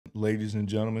ladies and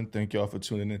gentlemen. Thank y'all for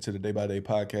tuning into the Day by Day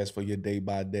Podcast for your Day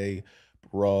by Day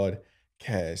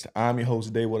broadcast. I'm your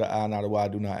host, Day with an I, not a Y,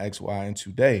 do not X, Y. And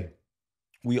today,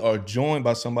 we are joined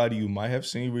by somebody you might have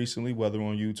seen recently, whether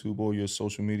on YouTube or your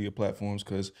social media platforms,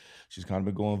 because she's kind of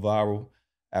been going viral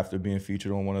after being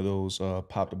featured on one of those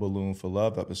Pop the Balloon for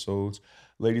Love episodes.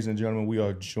 Ladies and gentlemen, we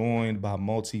are joined by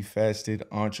multifaceted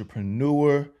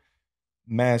entrepreneur,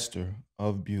 master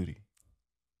of beauty.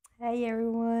 Hey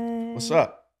everyone. What's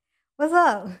up? What's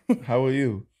up? How are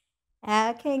you?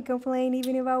 I can't complain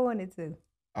even if I wanted to.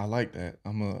 I like that.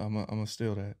 I'm a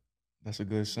steal that. That's a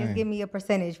good saying. Just give me a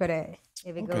percentage for that.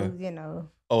 If it Okay. goes,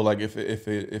 Oh, like if it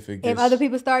gets if other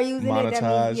people start using monetized, it,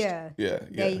 that means yeah.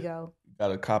 There you go. You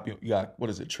got a copy. You got,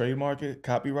 what is it? Trademark it,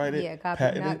 copyright it, Yeah, copy,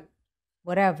 patent not, it.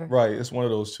 whatever. Right. It's one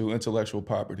of those two. Intellectual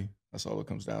property. That's all it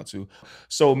comes down to.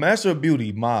 So, Master of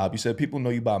Beauty, Mob. You said people know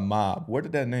you by Mob. Where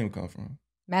did that name come from?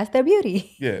 Master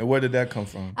Beauty. Yeah, and where did that come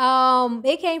from?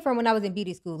 It came from when I was in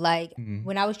beauty school. Like Mhm.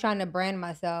 when I was trying to brand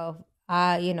myself,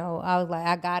 I was like,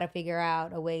 I gotta figure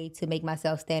out a way to make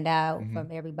myself stand out Mhm. from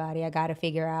everybody. I gotta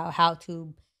figure out how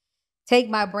to take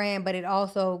my brand, but it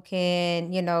also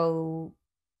can,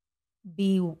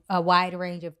 be a wide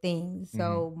range of things.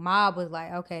 So Mob was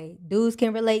like, okay, dudes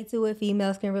can relate to it,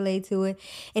 females can relate to it.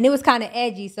 And it was kind of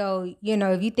edgy. So,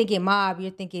 if you're thinking Mob,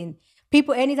 you're thinking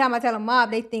people, anytime I tell them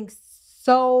Mob, they think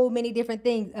so many different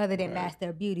things other than Master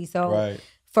of Beauty. So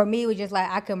for me, it was just like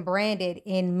I can brand it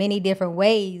in many different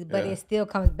ways, but it still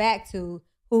comes back to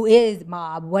who is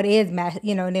Mob, what is Master,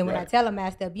 and then when I tell them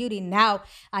Master of Beauty, now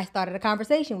I started a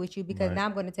conversation with you because now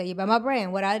I'm going to tell you about my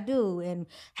brand, what I do, and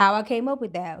how I came up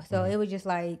with that. So it was just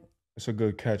like, it's a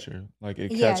good catcher. Like it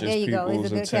catches there you go.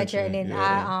 It's a good attention. catcher, and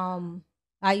then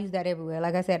I use that everywhere.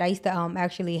 Like I said, I used to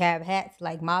actually have hats,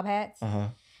 like Mob hats,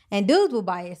 and dudes will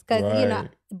buy it because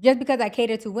just because I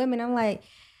cater to women, I'm like,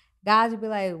 guys would be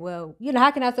like, well,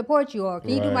 how can I support you, or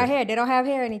can you do my hair? They don't have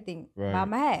hair or anything. Buy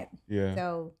my hat. Yeah.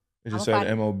 So it just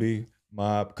said MOB,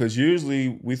 Mob, because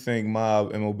usually we think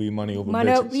Mob, MOB, money over money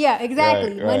bitches. Yeah,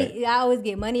 exactly. Right. Money. I always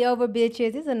get money over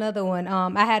bitches. This is another one.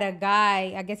 I had a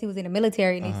guy, I guess he was in the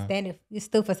military, and he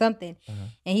stood for something,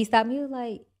 and he stopped me. He was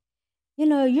like,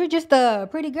 you're just a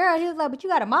pretty girl. He was like, but you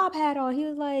got a Mob hat on. He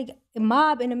was like,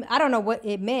 Mob, and I don't know what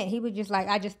it meant. He was just like,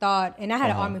 I just thought, and I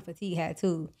had an Army fatigue hat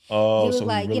too. Oh, he was so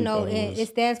like, he really it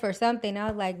stands for something. I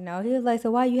was like, no. He was like, so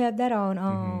why you have that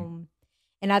on?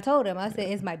 And I told him, I said,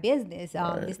 it's my business.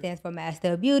 It stands for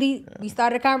Master of Beauty. We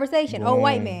started a conversation. Boom.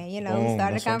 White man, we started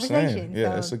That's a conversation.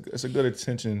 Yeah, so. it's a good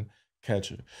attention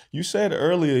catcher. You said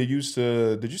earlier did you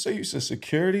say you used to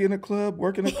security in a club,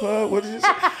 work in a club? What did you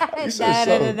say? You said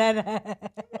something. No.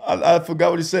 I forgot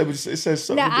what he said, but it said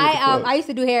something. No, I used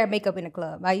to do hair and makeup in a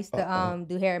club. I used to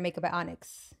do hair and makeup at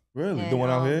Onyx. Really? And, the one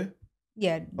out here?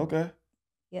 Yeah. Okay.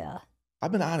 Yeah.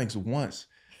 I've been to Onyx once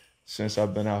since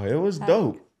I've been out here. It was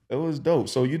dope. It was dope.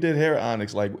 So you did hair at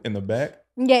Onyx, like in the back?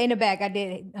 Yeah, in the back. I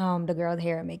did the girl's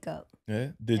hair and makeup. Yeah.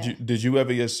 Did you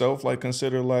ever yourself like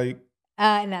consider like?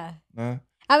 No. Nah?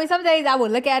 I mean, some days I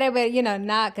would look at it, but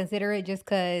not consider it just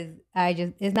because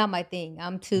it's not my thing.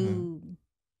 I'm too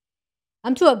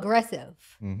aggressive,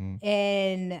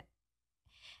 and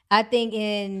I think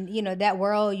in that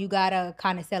world you gotta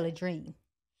kind of sell a dream.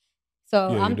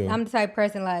 So I'm the type of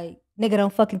person like, nigga,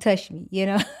 don't fucking touch me,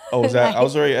 Oh, is that? Like, I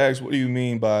was already asked. What do you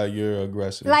mean by you're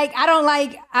aggressive? Like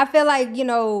I feel like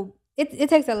it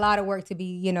takes a lot of work to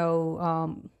be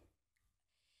an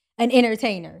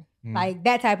entertainer. Like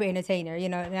that type of entertainer,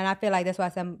 and I feel like that's why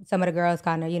some of the girls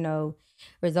kind of,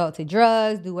 resort to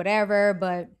drugs, do whatever.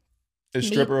 But is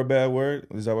stripper a bad word?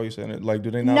 Is that why you're saying it? Like,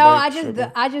 do they not? No, like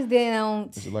I just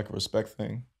didn't. Is it like a respect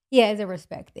thing? Yeah, it's a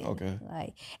respect thing. Okay.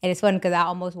 Like, and it's funny because I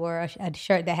almost wore a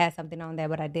shirt that had something on there,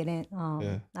 but I didn't.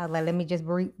 I was like, let me just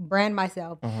brand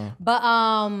myself. But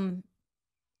I'm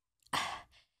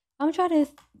trying to.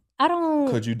 I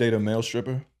don't. Could you date a male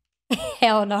stripper?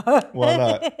 Hell no. Why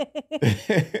not?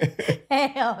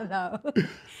 Hell no.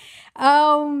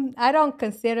 I don't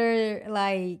consider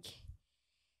like.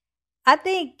 I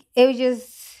think it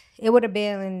would have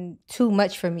been too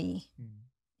much for me,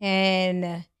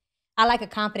 and I like a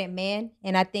confident man,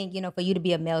 and I think for you to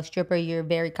be a male stripper, you're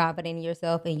very confident in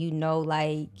yourself, and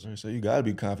like. So you gotta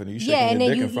be confident. You shaking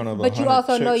your dick in front of but you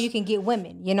also know chicks. you can get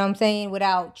women. You know what I'm saying?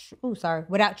 Without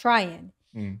trying.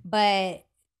 But.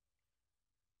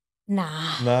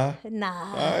 Nah. All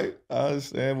right, I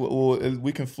understand. Well,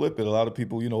 we can flip it. A lot of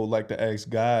people, like to ask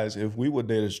guys if we would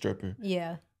date a stripper.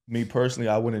 Yeah. Me personally,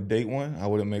 I wouldn't date one. I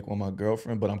wouldn't make one my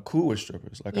girlfriend, but I'm cool with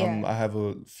strippers. Like I have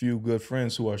a few good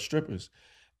friends who are strippers.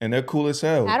 and they're cool as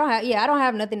hell. I don't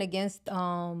have nothing against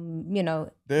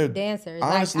They're dancers.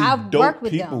 honestly Like, I've dope worked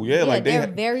with people. them. Yeah, like they're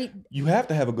very. You have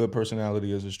to have a good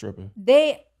personality as a stripper.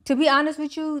 To be honest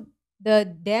with you, the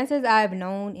dancers I've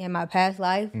known in my past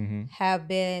life have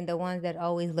been the ones that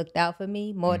always looked out for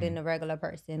me more than the regular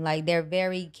person. Like, they're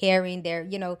very caring. They're,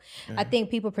 I think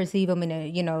people perceive them in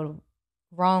a,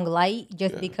 wrong light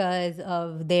just because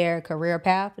of their career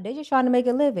path. They're just trying to make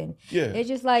a living. Yeah. It's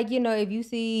just like, if you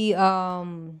see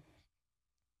a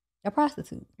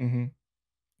prostitute.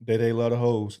 They love the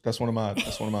hoes. That's one of my.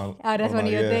 Oh, that's one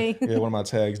of your things. Yeah, one of my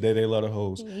tags. They love the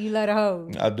hoes. You love the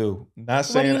hoes. I do. Not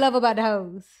saying. What do you love about the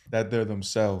hoes? That they're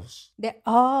themselves. Okay.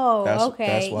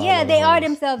 That's why yeah, they are hoes.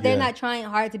 themselves. They're not trying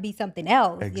hard to be something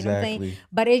else. Exactly. You know what I'm saying?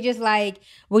 But it's just like,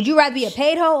 would you rather be a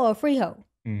paid hoe or a free hoe?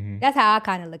 That's how I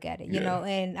kind of look at it, you know.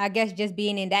 And I guess just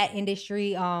being in that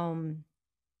industry, I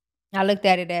looked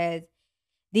at it as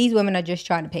these women are just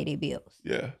trying to pay their bills.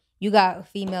 Yeah. You got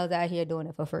females out here doing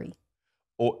it for free.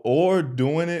 Or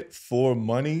doing it for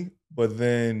money, but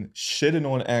then shitting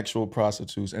on actual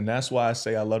prostitutes. And that's why I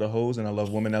say I love the hoes and I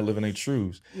love women that live in their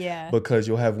truths. Yeah. Because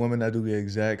you'll have women that do the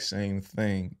exact same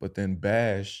thing, but then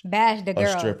bash the girl.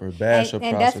 A stripper, bash a prostitute.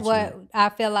 And that's what I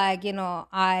feel like,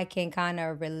 I can kind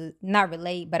of, not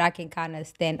relate, but I can kind of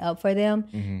stand up for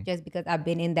them just because I've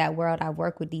been in that world. I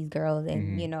work with these girls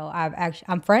and,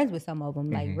 I'm friends with some of them,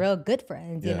 like real good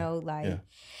friends,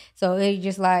 So it's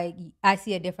just like, I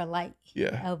see a different light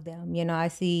of them. I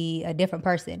see a different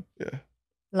person. Yeah.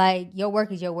 Like, your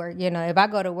work is your work. If I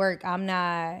go to work, I'm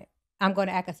going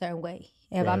to act a certain way.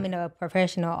 If I'm in a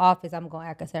professional office, I'm going to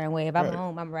act a certain way. If I'm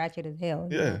home, I'm ratchet as hell.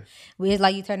 It's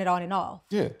like you turn it on and off.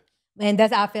 Yeah. And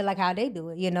that's how I feel like how they do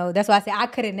it. That's why I say I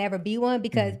could never be one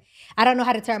because I don't know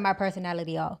how to turn my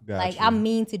personality off. I'm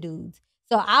mean to dudes.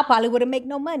 So I probably wouldn't make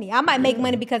no money. I might make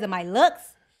money because of my looks.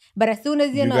 But as soon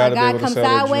as, a guy comes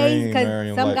sideways,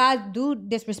 because some guys do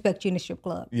disrespect you in the strip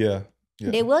club. Yeah.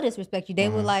 They will disrespect you. They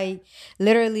will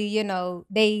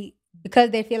literally, because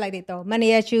they feel like they throw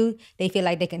money at you, they feel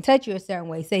like they can touch you a certain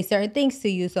way, say certain things to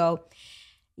you. So,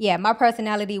 yeah, my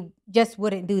personality just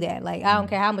wouldn't do that. Like, I don't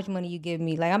care how much money you give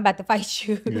me. Like, I'm about to fight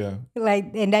you. Yeah.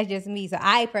 And that's just me. So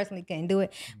I personally couldn't do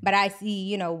it. But I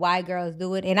see, why girls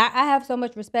do it. And I have so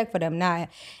much respect for them. Now,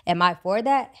 am I for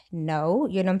that? No.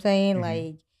 You know what I'm saying?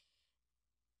 Like,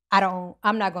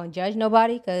 I'm not going to judge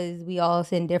nobody because we all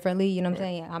sin differently. You know what I'm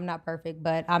saying? I'm not perfect,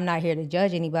 but I'm not here to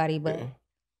judge anybody. But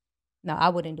no, I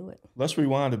wouldn't do it. Let's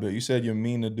rewind a bit. You said you're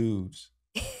mean to dudes.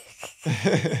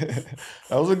 that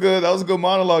was a good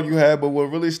monologue you had, but what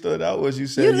really stood out was you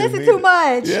said you listen too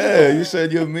much. Yeah, you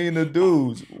said you're mean to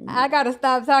dudes. I gotta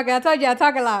stop talking. I told you I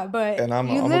talk a lot, but I'm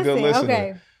a good listener.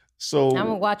 Okay. So I'm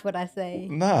gonna watch what I say.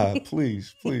 Nah,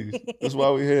 please. That's why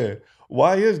we're here.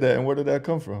 Why is that, and where did that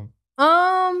come from?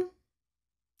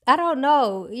 I don't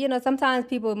know. Sometimes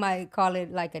people might call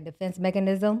it like a defense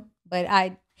mechanism, but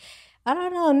I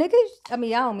don't know. Niggas, I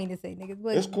don't mean to say niggas,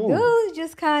 but it's cool. Dudes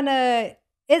just kind of,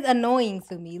 it's annoying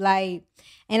to me. Like,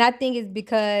 and I think it's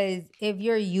because if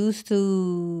you're used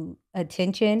to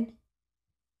attention,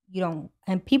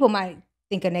 and people might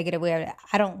think a negative way of it.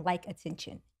 I don't like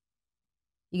attention.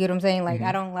 You get what I'm saying? Like,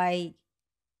 I don't like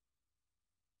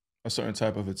a certain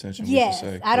type of attention. Yes,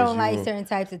 I don't like certain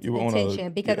types of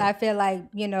attention because I feel like,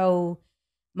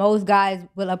 most guys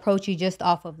will approach you just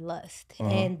off of lust.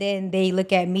 And then they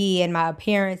look at me and my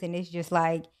appearance and it's just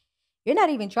like, you're not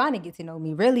even trying to get to know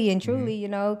me really and truly,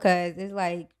 because it's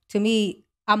like, to me,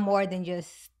 I'm more than just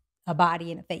a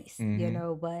body and a face,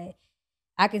 but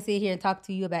I can sit here and talk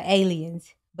to you about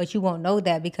aliens, but you won't know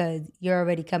that because you're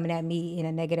already coming at me in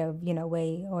a negative,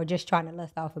 way, or just trying to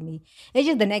lust off of me. It's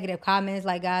just the negative comments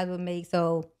like guys would make.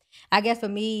 So I guess for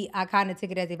me, I kind of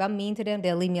took it as if I'm mean to them,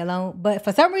 they'll leave me alone. But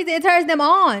for some reason, it turns them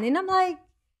on. And I'm like,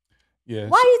 yeah,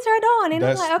 why you turned on? And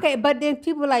I'm like, okay. But then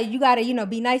people are like, you got to,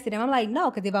 be nice to them. I'm like, no,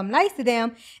 because if I'm nice to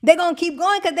them, they're going to keep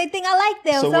going because they think I like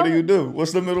them. So what do you do?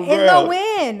 What's the middle ground? It's no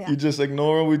win. You just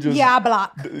ignore them? Yeah, I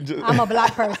block. I'm a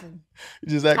block person. You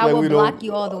just act like we block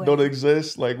you all the way. Don't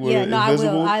exist? Like we're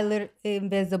invisible? I will.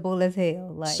 Invisible as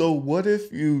hell. Like. So what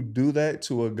if you do that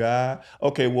to a guy?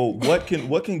 Okay, well, what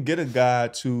can get a guy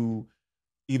to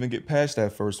even get past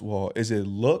that first wall? Is it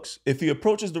looks? If he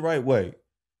approaches the right way,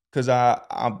 because I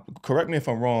correct me if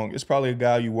I'm wrong, it's probably a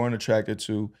guy you weren't attracted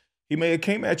to. He may have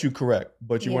came at you correct,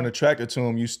 but you weren't attracted to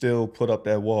him. You still put up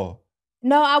that wall.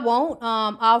 No, I won't.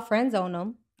 I'll friend zone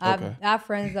them. I've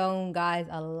friend zone guys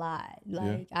a lot.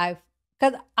 Like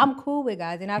because I'm cool with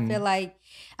guys, and I feel like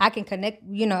I can connect.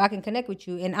 I can connect with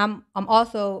you, and I'm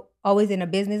also always in a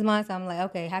business mind. So I'm like,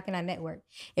 okay, how can I network?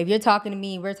 If you're talking to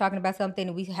me, we're talking about something,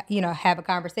 and we, have a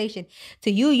conversation.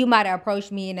 To you, you might have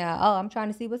approached me and, oh, I'm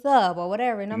trying to see what's up or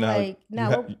whatever. And I'm Now like,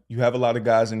 no, you have a lot of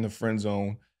guys in the friend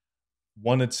zone.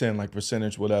 1 to 10, like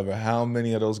percentage, whatever. How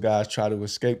many of those guys try to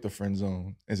escape the friend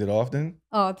zone? Is it often?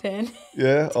 all 10.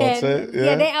 Yeah, all 10. 10. Yeah,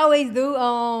 Yeah. they always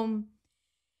do.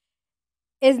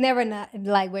 It's never not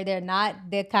like where they're not.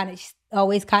 They're kind of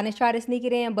always kind of try to sneak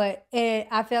it in, but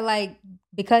I feel like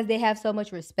because they have so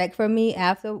much respect for me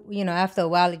after a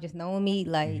while of just knowing me,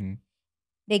 like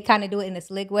they kind of do it in a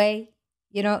slick way.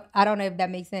 I don't know if that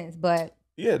makes sense, but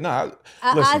Yeah, nah.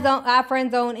 I don't. I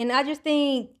friend zone, and I just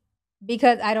think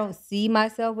because I don't see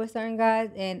myself with certain guys,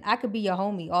 and I could be your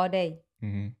homie all day.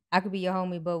 I could be your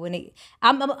homie, but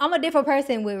I'm a different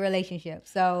person with relationships.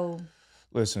 So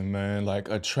Listen, man, like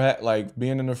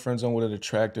being in the friend zone with an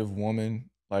attractive woman,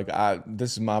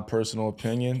 this is my personal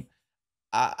opinion.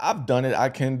 I've done it, I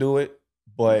can do it,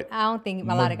 but I don't think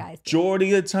a lot of guys can.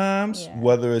 majority of times, Yeah.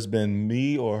 whether it's been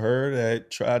me or her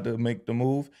that tried to make the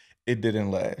move, it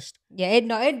didn't last. Yeah,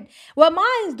 well,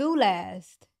 mines do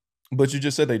last. But you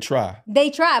just said they try. They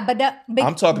try, but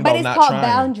I'm talking about it's not called trying.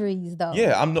 boundaries, though.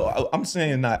 Yeah, I'm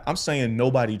saying not. I'm saying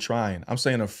nobody trying. I'm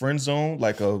saying a friend zone,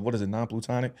 like a what is it,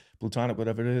 non-plutonic, plutonic,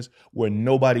 whatever it is, where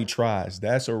nobody tries.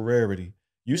 That's a rarity.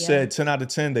 You said 10 out of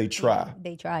 10 they try. Yeah,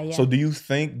 they try. Yeah. So do you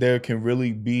think there can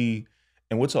really be?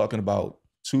 And we're talking about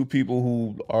two people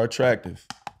who are attractive,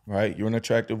 right? You're an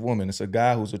attractive woman. It's a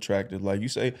guy who's attractive. Like you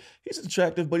say, he's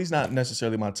attractive, but he's not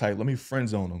necessarily my type. Let me friend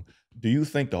zone him. Do you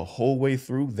think the whole way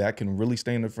through that can really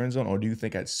stay in the friend zone, or do you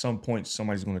think at some point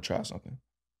somebody's going to try something?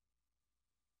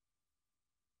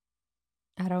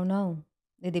 I don't know.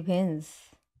 It depends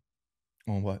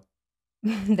On what?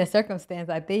 the circumstance.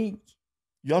 I think.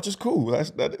 Y'all just cool.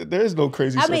 There is no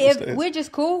crazy I mean, circumstance. if we're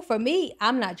just cool, for me,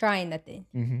 I'm not trying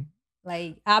nothing.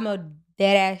 Like I'm a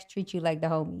dead ass treat you like the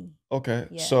homie. Okay,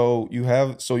 Yeah. so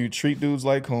you treat dudes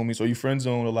like homies, or you friend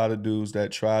zone a lot of dudes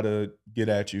that try to get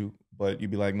at you, but you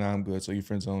be like, nah, I'm good. So you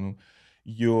friend zone them.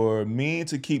 You're mean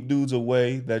to keep dudes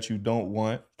away that you don't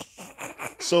want.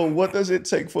 So what does it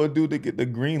take for a dude to get the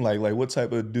green light? Like what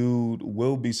type of dude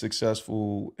will be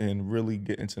successful in really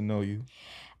getting to know you?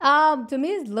 To me,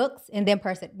 it's looks and then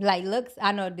looks.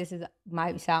 I know this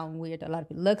might sound weird to a lot of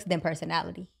people. Looks then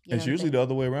personality. It's usually the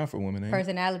other way around for women. Ain't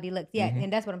personality looks. Yeah,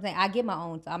 and that's what I'm saying. I get my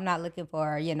own, so I'm not looking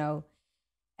for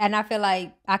And I feel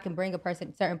like I can bring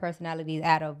certain personalities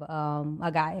out of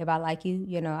a guy if I like you.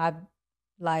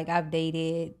 I've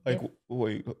dated.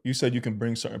 Wait, you said you can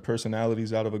bring certain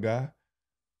personalities out of a guy?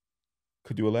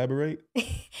 Could you elaborate?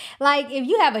 Like if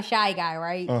you have a shy guy,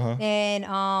 right?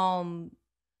 And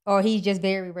or he's just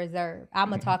very reserved.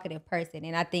 I'm a talkative person,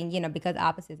 and I think because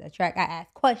opposites attract. I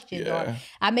ask questions, or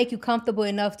I make you comfortable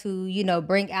enough to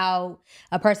bring out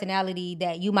a personality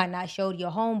that you might not show to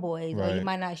your homeboys, or you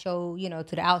might not show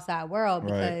to the outside world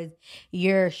because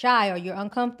you're shy or you're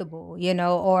uncomfortable,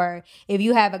 or if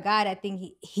you have a guy that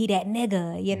think he that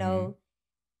nigga,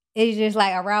 it's just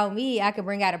like around me, I could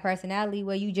bring out a personality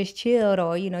where you just chilled,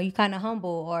 or you kind of humble,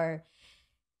 or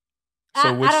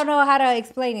I don't know how to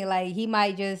explain it. Like he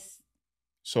might just.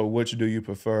 So which do you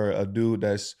prefer? A dude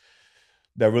that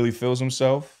really feels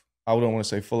himself? I don't want to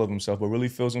say full of himself, but really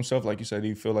feels himself. Like you said,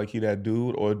 you feel like he that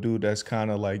dude, or a dude that's kind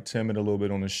of like timid, a little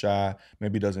bit on the shy,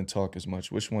 maybe doesn't talk as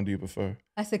much. Which one do you prefer?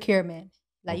 A secure man.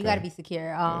 Like you got to be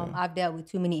secure. I've dealt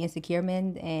with too many insecure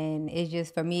men, and it's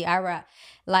just for me.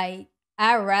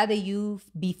 I'd rather you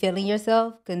be feeling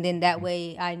yourself, and then that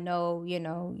way I know,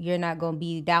 you're not going to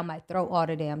be down my throat all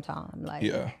the damn time. Like,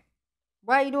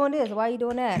 why are you doing this? Why are you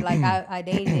doing that? Like, I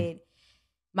dated,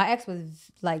 my ex was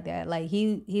like that. Like,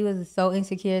 he was so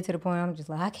insecure to the point I'm just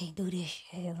like, I can't do this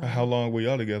shit. Like, how long were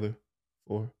y'all together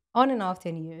for? On and off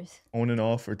 10 years. On and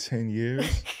off for 10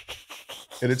 years?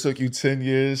 And it took you 10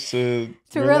 years to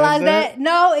realize that?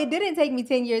 No, it didn't take me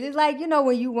 10 years. It's like,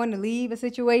 when you want to leave a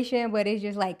situation, but it's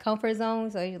just like comfort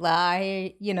zone. So it's like, all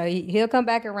right, he'll come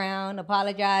back around,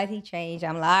 apologize, he changed.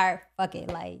 I'm like, all right, fuck it.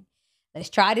 Like,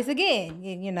 let's try this again.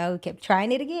 And, kept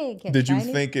trying it again. Did you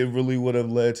think it really would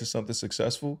have led to something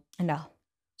successful? No.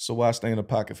 So why stay in the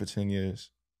pocket for 10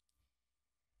 years?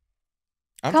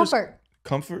 Comfort.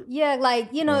 Comfort? Yeah,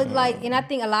 and I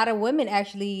think a lot of women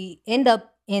actually end up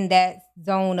in that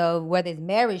zone of whether it's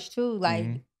marriage too, like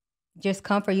just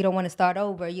comfort. You don't want to start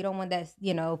over. You don't want that,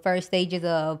 first stages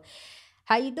of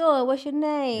how you doing? What's your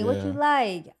name? What you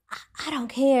like? I don't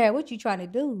care. What you trying to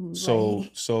do?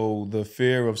 So the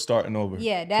fear of starting over.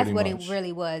 Yeah, that's what it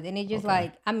really was. And it just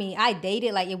I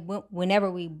dated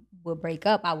whenever we would break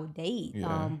up, I would date.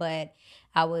 Yeah. But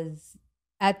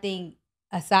I think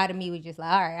a side of me was just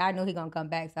like, all right, I know he's gonna come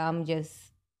back, so I'm just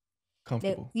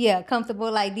Comfortable. Yeah,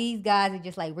 comfortable. Like these guys are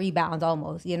just like rebounds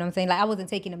almost. You know what I'm saying? Like I wasn't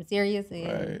taking them serious,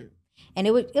 and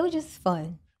it was just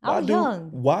fun. I was young.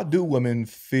 Why do women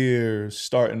fear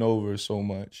starting over so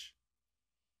much?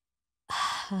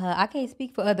 I can't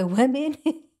speak for other women.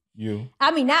 You.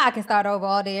 I mean, now I can start over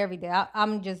all day, every day.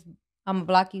 I'm a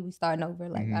block you. We starting over.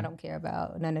 Like I don't care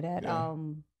about none of that. Yeah.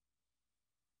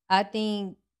 I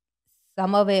think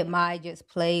some of it might just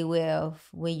play with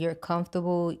when you're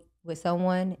comfortable with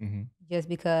someone, just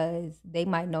because they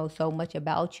might know so much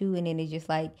about you, and then it's just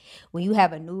like when you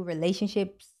have a new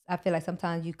relationship, I feel like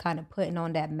sometimes you kind of putting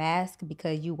on that mask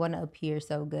because you want to appear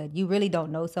so good. You really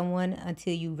don't know someone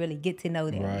until you really get to know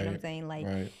them. Right. You know what I'm saying?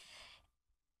 Like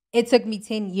it took me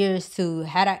 10 years to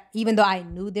even though I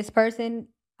knew this person,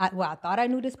 I thought I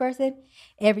knew this person,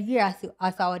 every year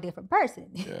I saw a different person.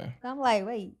 Yeah. So I'm like,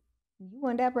 wait, you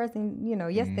want that person,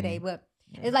 yesterday, but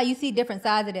it's like you see different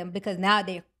sides of them because now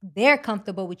they're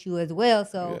comfortable with you as well.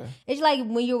 So it's like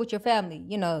when you're with your family,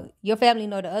 your family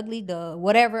know the ugly, the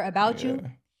whatever about you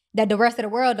that the rest of the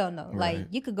world don't know. Right. Like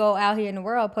you could go out here in the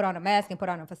world, put on a mask and put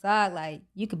on a facade, like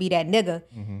you could be that nigga,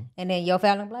 and then your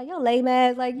family be like, yo, lame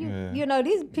ass, like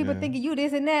these people thinking you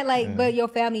this and that, like, but your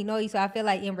family know you. So I feel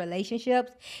like in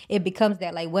relationships, it becomes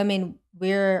that like women,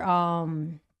 we're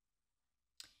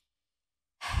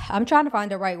I'm trying to find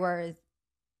the right words.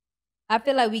 I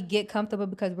feel like we get comfortable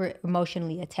because we're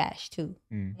emotionally attached too.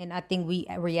 And I think we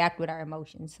react with our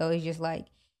emotions. So it's just like,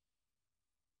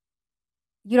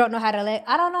 you don't know how to let,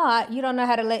 I don't know. You don't know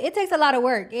how to let, it takes a lot of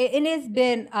work. And it's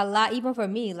been a lot, even for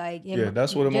me, like,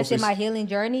 that's what just in my healing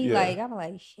journey, like, I'm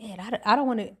like, shit, I don't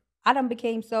want to, I done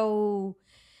became so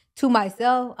to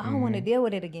myself. I don't want to deal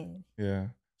with it again. Yeah.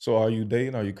 So are you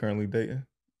dating? Are you currently dating?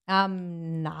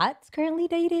 I'm not currently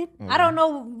dating. I don't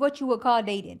know what you would call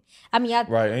dating. I mean, ain't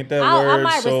that word? I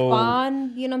might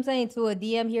respond, you know what I'm saying, to a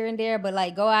DM here and there, but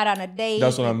like go out on a date.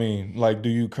 That's what I mean. Like, do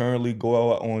you currently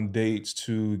go out on dates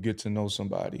to get to know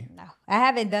somebody? No, I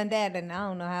haven't done that in I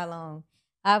don't know how long.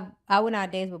 I went on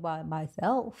dates with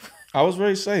myself. I was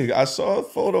ready to say, I saw a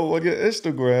photo on your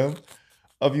Instagram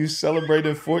of you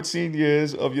celebrating 14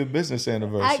 years of your business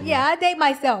anniversary. I date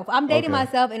myself. I'm dating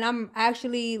myself, and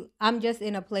I'm just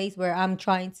in a place where I'm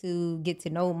trying to get to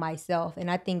know myself.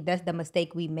 And I think that's the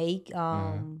mistake we make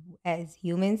as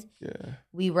humans. Yeah.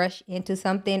 We rush into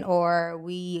something or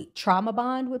we trauma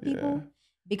bond with people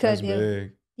because that's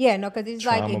big. Yeah, no, because it's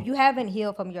like if you haven't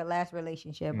healed from your last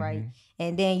relationship, right?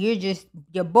 And then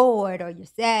you're bored or you're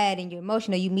sad and you're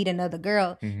emotional, you meet another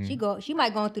girl. She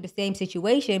might go through the same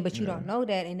situation, but you don't know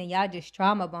that. And then y'all just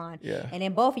trauma bond. Yeah. And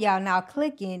then both of y'all now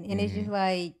clicking. And it's just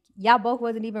like, y'all both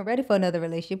wasn't even ready for another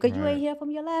relationship because you ain't healed from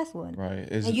your last one. Right.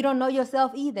 And you don't know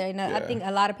yourself either. And I think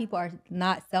a lot of people are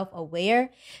not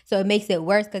self-aware. So it makes it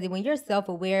worse because when you're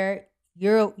self-aware,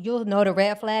 you'll know the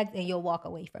red flags and you'll walk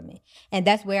away from it. And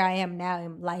that's where I am now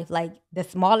in life. Like the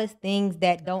smallest things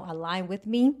that don't align with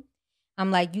me, I'm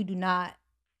like, you do not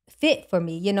fit for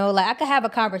me. Like I could have a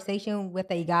conversation with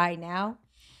a guy now,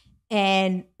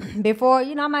 and before,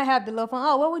 I might have the little fun.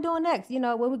 Oh, what we doing next?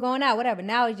 Where we going out? Whatever.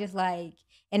 Now it's just like,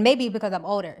 and maybe because I'm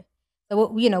older. So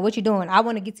what you doing? I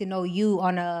want to get to know you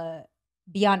on a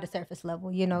beyond the surface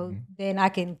level. Then I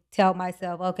can tell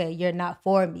myself, okay, you're not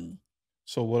for me.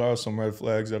 So what are some red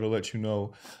flags that'll let you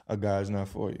know a guy's not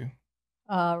for you?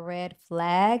 Red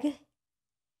flag?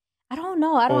 I don't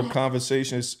know. Or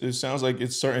conversations. It sounds like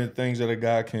it's certain things that a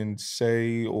guy can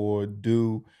say or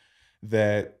do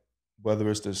that, whether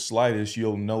it's the slightest,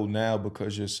 you'll know now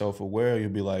because you're self-aware.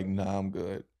 You'll be like, nah, I'm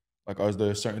good. Like, are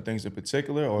there certain things in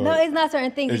particular? Or no, it's not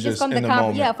certain things. It's just from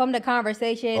from the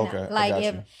conversation. Okay,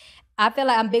 like I feel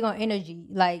like I'm big on energy.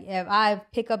 Like if I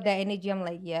pick up that energy, I'm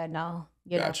like, yeah, no.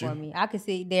 You're not for me. I could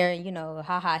sit there and,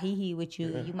 ha ha, hee hee with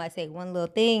you. Yeah. You might say one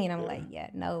little thing and I'm like,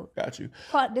 yeah, no. Got you.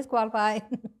 Disqualified.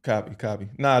 Copy.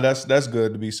 Nah, that's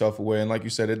good to be self-aware. And like you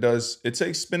said, it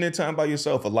takes spending time by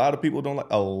yourself. A lot of people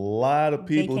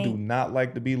do not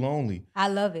like to be lonely. I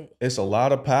love it. It's a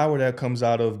lot of power that comes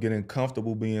out of getting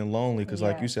comfortable being lonely. Because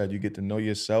like you said, you get to know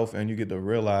yourself and you get to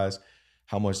realize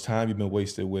how much time you've been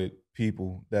wasted with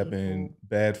people that have been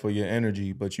bad for your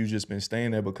energy, but you just been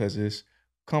staying there because it's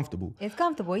comfortable. It's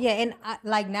comfortable, yeah. And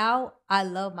now I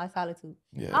love my solitude.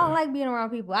 Yeah. I don't like being around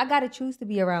people. I gotta choose to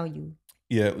be around you.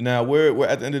 Yeah. Now we're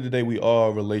at the end of the day, we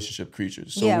are relationship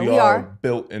creatures. So we are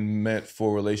built and meant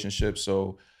for relationships.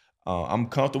 So I'm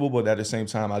comfortable, but at the same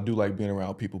time, I do like being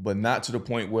around people, but not to the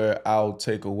point where I'll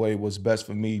take away what's best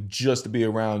for me just to be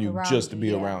around you,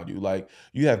 around you. Like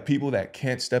you have people that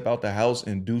can't step out the house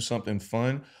and do something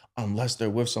fun unless they're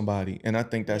with somebody. And I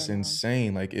think Yeah, that's no.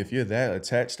 insane. Like if you're that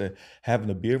attached to having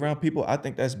to be around people, I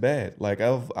think that's bad. Like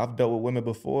I've dealt with women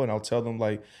before and I'll tell them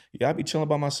like, yeah, I'll be chilling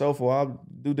by myself or I'll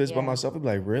do this by Yeah. myself. They'll be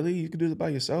like, really? You can do this by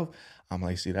yourself? I'm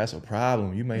like, see, that's a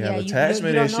problem. You may have Yeah, you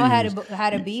attachment don't know issues. how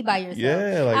to be by yourself.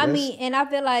 Yeah, like I that's mean, and I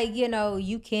feel like,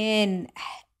 you can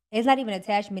it's not even an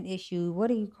attachment issue. What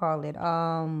do you call it?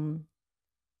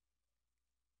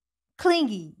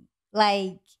 Clingy.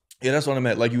 Like, yeah, that's what I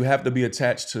meant. Like you have to be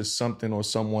attached to something or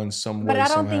someone some but way, I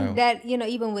don't think somehow. that,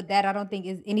 even with that, I don't think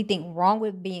is anything wrong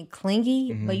with being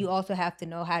clingy, but Mhm. you also have to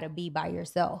know how to be by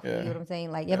yourself. You Yeah. know what I'm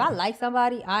saying? Like, if Yeah. I like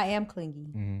somebody, I am clingy.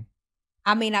 Mhm.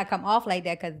 I may not come off like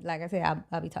that because, like I said,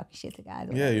 I'll be talking shit to guys.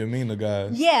 Yeah, you're mean to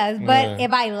guys. Yes, but Yeah.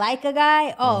 if I like a guy,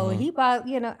 Uh-huh. he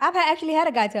probably, actually had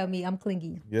a guy tell me I'm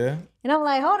clingy. Yeah. And I'm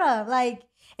like, hold up. Like,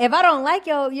 if I don't like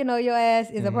your ass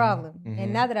is a Mhm. problem. Mhm.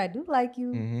 And now that I do like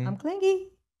you, Mhm. I'm clingy.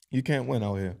 You can't win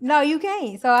out here. No, you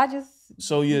can't. So I just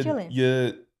So be chilling.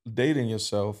 you're dating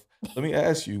yourself. Let me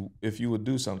ask you if you would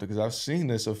do something because I've seen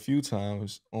this a few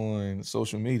times on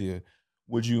social media.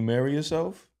 Would you marry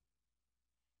yourself?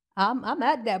 I'm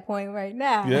at that point right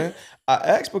now. Yeah. I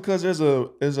asked because there's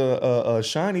a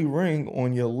shiny ring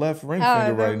on your left ring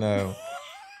finger right now.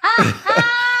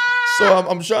 So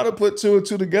I'm trying to put two and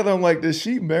two together. I'm like, did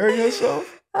she marry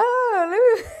herself?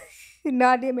 No,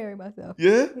 I did marry myself.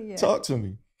 Yeah? Yeah. Talk to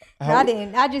me. No, I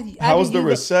didn't. How was just the used it.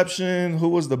 reception? Who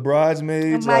was the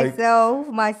bridesmaids? Like,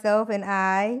 Myself and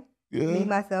I. yeah. Me,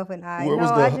 myself and I. Where No,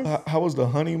 was I the just how was the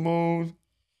honeymoon?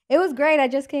 it was great. I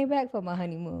just came back from my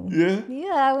honeymoon. Yeah.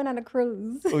 Yeah, I went on a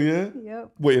cruise. Oh yeah.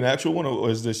 Yep. Wait, an actual one, or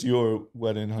is this your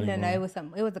wedding honeymoon? No, it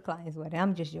was a client's wedding.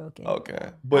 I'm just joking. Okay,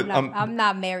 but I'm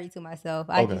not married to myself.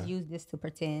 I Okay. just use this to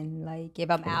pretend. Like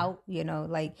if I'm out,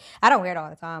 like I don't wear it all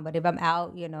the time, but if I'm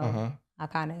out, I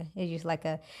kind of it's just like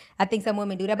I think some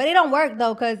women do that, but it don't work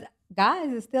though because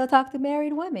guys still talk to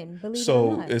married women. Believe it or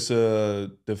So not. it's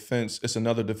a defense. It's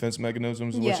another defense mechanism.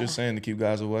 Is what Yeah. you're saying to keep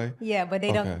guys away? Yeah, but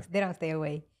they Okay. don't stay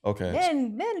away. Okay.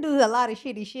 Men do a lot of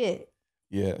shitty shit.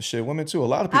 Yeah, shit. Women too. A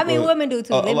lot of I people. mean, women do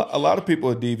too. A lot of people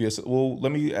are devious. Well,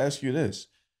 let me ask you this,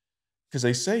 because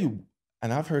they say,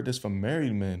 and I've heard this from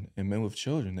married men and men with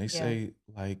children. They say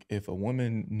like, if a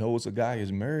woman knows a guy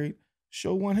is married,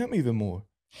 she'll want him even more.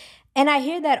 And I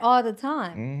hear that all the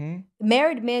time. Mm-hmm.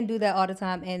 Married men do that all the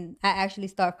time, and I actually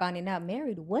start finding out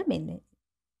married women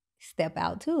step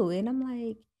out too. And I'm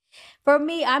like, for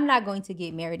me, I'm not going to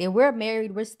get married. If we're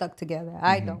married, we're stuck together.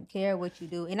 I don't care what you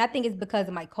do. And I think it's because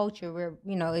of my culture.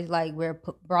 It's like we're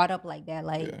brought up like that.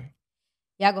 Like,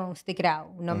 y'all gonna stick it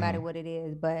out no matter what it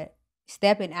is. But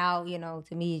stepping out,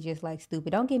 to me is just like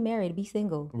stupid. Don't get married. Be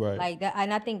single. Right. Like that.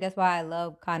 And I think that's why I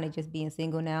love kind of just being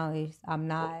single now. Is I'm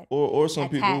not or some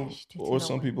attached people to or no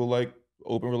some one. people like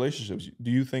open relationships.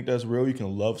 Do you think that's real? You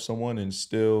can love someone and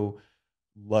still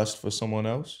lust for someone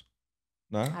else?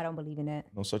 Nah? I don't believe in that.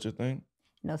 No such a thing?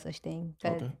 No such thing.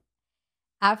 'Cause Okay.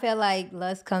 I feel like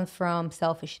lust comes from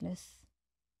selfishness.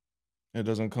 It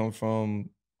doesn't come from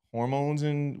hormones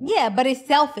and Yeah, but it's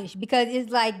selfish because it's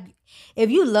like if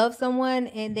you love someone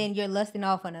and then you're lusting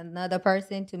off on another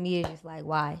person, to me it's just like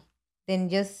why? Then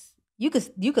just you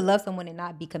could love someone and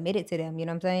not be committed to them. You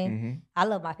know what I'm saying? Mm-hmm. I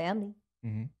love my family.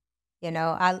 Mm-hmm.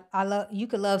 I love you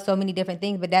could love so many different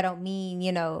things, but that don't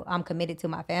mean I'm committed to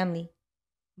my family.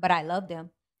 But I love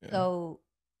them. Yeah. So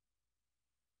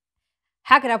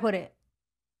how could I put it?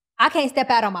 I can't step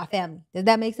out on my family. Does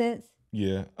that make sense?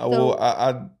 Yeah. So-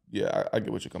 I get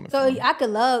what you're coming So from. I could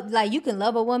love you can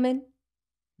love a woman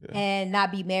Yeah. and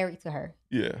not be married to her.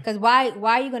 Yeah. Because why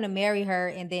are you gonna marry her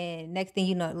and then next thing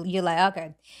you know you're like,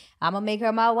 okay, I'm gonna make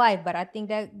her my wife, but I think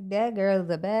that girl is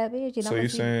a bad bitch. And So you're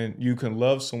saying you can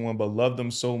love someone but love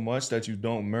them so much that you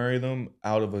don't marry them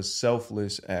out of a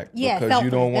selfless act. Yeah, because you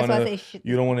don't selfless. That's want why I to say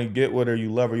you don't want to get with her, you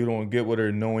love her, you don't want to get with her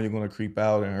knowing you're gonna creep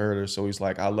out and hurt her. So he's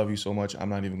like, I love you so much, I'm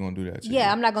not even gonna do that to you. Yeah,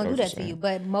 I'm not gonna do That's that what to you're you.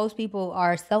 But most people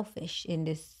are selfish in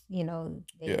this, day and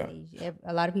Yeah. age.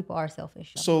 A lot of people are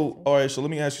selfish. So all right, so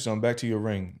let me ask you something. Back to your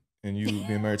ring and you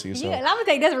being married to yourself. Yeah, I'm gonna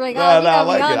take this ring Nah, off. I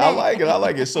like it. I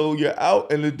like it. So you're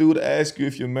out and the dude asks you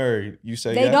if you're married. You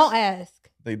say They yes? don't ask.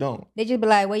 They don't. They just be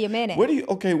like, "Where your man at?" Where do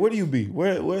you be?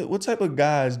 What type of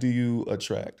guys do you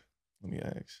attract? Let me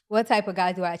ask. What type of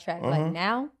guys do I attract? Uh-huh. Like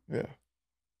now? Yeah.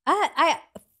 I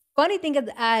funny thing is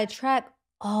I attract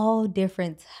all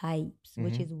different types,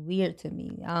 which Mhm. is weird to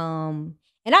me.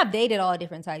 And I've dated all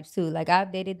different types too. Like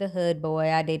I've dated the hood boy,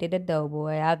 I dated the dough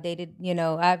boy, I've dated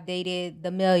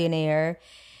the millionaire.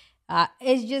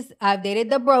 It's just I've dated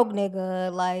the broke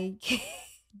nigga, like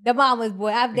the mama's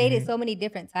boy. I've dated Mhm. so many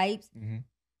different types. Mhm.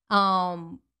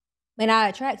 And I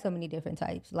attract so many different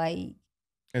types. Like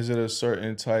Is it a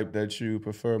certain type that you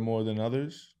prefer more than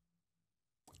others?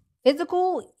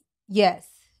 Physical, yes,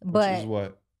 Which is but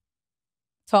what?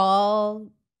 tall,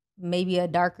 maybe a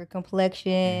darker Mm-hmm.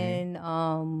 complexion,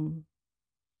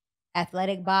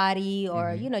 athletic body,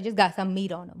 or Mm-hmm. just got some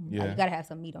meat on them. Like you Yeah. gotta have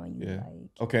some meat on you. Yeah. Like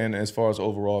Okay, and as far as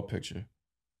overall picture.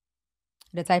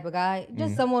 the type of guy,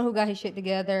 just Mm-hmm. someone who got his shit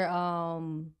together.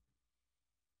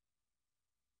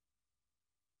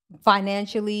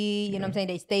 Financially, you know what I'm Yeah. saying?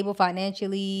 They stable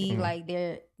financially, Mm-hmm. like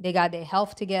they got their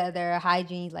health together,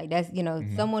 hygiene, like that's,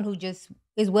 Mm-hmm. someone who just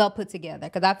is well put together.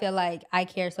 Cause I feel like I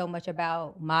care so much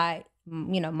about my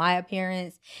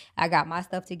appearance. I got my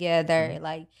stuff together. Mm-hmm.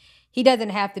 Like he doesn't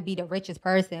have to be the richest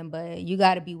person, but you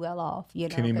got to be well off, Can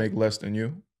he cause make less than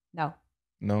you? no,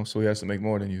 No, so he has to make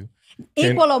more than you.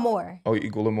 Can equal or more. Oh,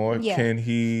 equal or more? Yeah. Can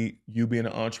you being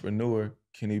an entrepreneur,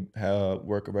 can he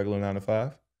work a regular 9 to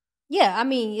 5? Yeah, I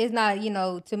mean, it's not,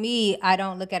 to me, I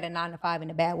don't look at a 9 to 5 in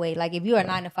a bad way. Like if you're a Right.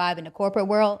 9 to 5 in the corporate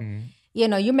world, Mhm.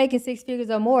 you're making 6 figures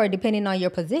or more depending on your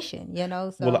position, Well,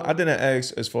 I so didn't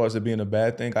ask as far as it being a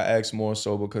bad thing. I asked more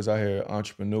so because I hear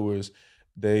entrepreneurs,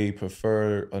 they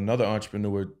prefer another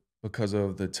entrepreneur because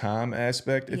of the time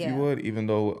aspect, if you yeah. would, even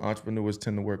though entrepreneurs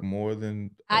tend to work more than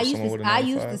I used someone to with a I nine to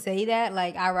used to five. say that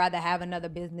like I'd rather have another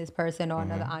business person or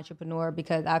another Uh-huh. entrepreneur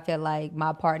because I feel like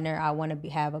my partner I want to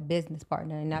have a business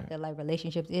partner and I Right. feel like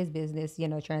relationships is business,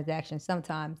 transactions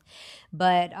sometimes.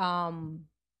 But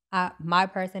my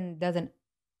person doesn't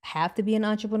have to be an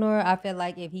entrepreneur. I feel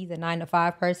like if he's a 9 to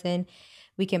 5 person,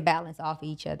 we can balance off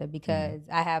each other Mhm. because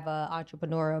I have a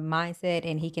entrepreneurial mindset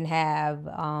and he can have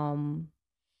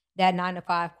that 9 to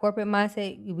 5 corporate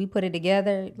mindset. We put it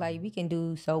together, like we can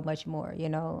do so much more,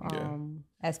 Yeah.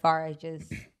 as far as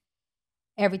just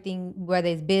everything, whether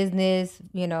it's business,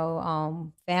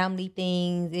 family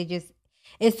things.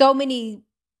 It's so many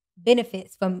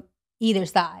benefits from either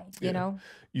side, Yeah.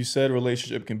 You said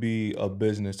relationship can be a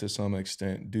business to some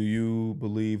extent. Do you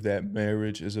believe that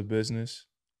marriage is a business?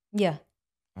 Yeah.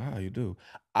 Ah, you do.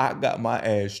 I got my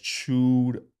ass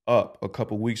chewed up a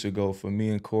couple weeks ago for me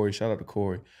and Corey. Shout out to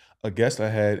Corey, a guest I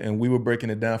had, and we were breaking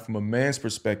it down from a man's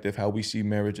perspective how we see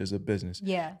marriage as a business.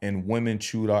 Yeah. And women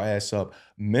chewed our ass up.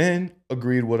 Men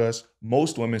agreed with us.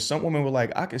 Most women, some women were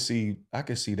like, I could see Yeah,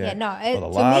 that. no, But a to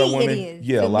lot of me it women, is.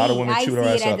 yeah, a To lot of me, women I chewed our see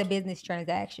it ass as a up. business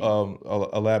transaction.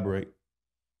 Elaborate.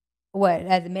 What,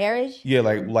 as a marriage? Yeah,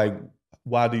 like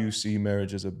why do you see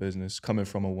marriage as a business coming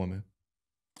from a woman?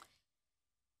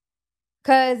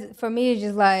 Cause for me it's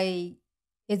just like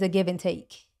it's a give and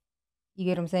take. You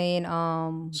get what I'm saying?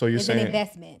 So you're It's an saying,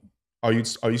 investment. are you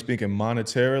speaking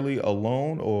monetarily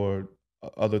alone or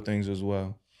other things as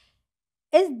well?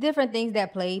 It's different things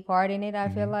that play part in it. I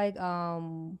feel Mhm. like,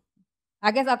 I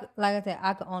guess like I said,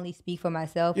 I could only speak for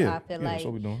myself. Yeah, I feel yeah, that's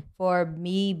what like we're doing. for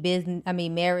me,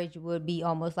 marriage would be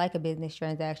almost like a business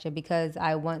transaction because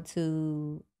I want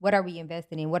to. What are we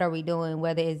investing in? What are we doing?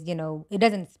 Whether it's it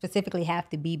doesn't specifically have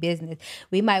to be business.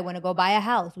 We might want to go buy a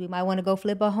house. We might want to go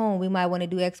flip a home. We might want to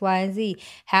do X, Y, and Z.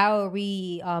 How are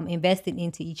we investing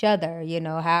into each other?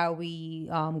 How are we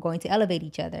going to elevate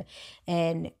each other?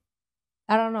 And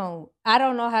I don't know. I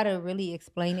don't know how to really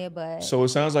explain it, but So it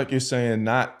sounds like you're saying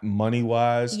not money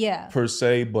wise yeah, per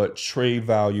se, but trade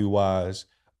value wise,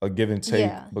 a give and take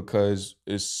yeah. because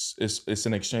it's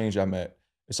an exchange I'm at.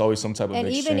 It's always some type of And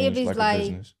even if exchange, it's like a like,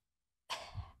 business.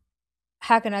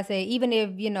 how can I say, even if,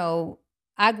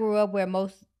 I grew up where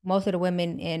most of the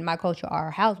women in my culture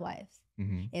are housewives.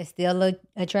 Hmm. It's still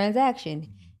a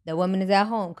transaction. The woman is at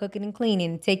home cooking and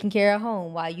cleaning, taking care of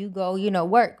home while you go,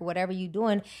 work, whatever you're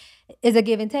doing is a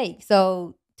give and take.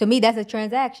 So to me, that's a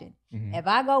transaction. Hmm. If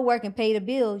I go work and pay the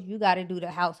bills, you got to do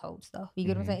the household stuff. You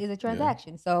get what I'm Hmm. saying? It's a Yeah.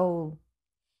 transaction. So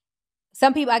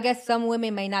some people, I guess some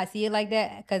women may not see it like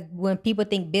that because when people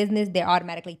think business, they're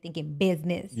automatically thinking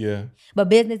business. Yeah. But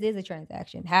business is a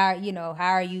transaction. How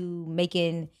are you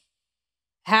making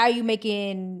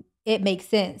it make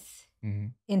sense Hmm.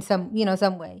 in some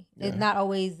way? It's Yeah. not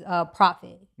always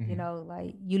profit. Hmm.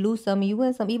 Like you lose some, you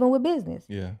win some, even with business.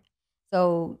 Yeah.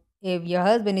 So if your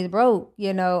husband is broke,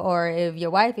 or if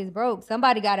your wife is broke,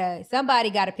 somebody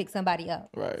gotta pick somebody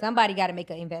up. Right. Somebody gotta make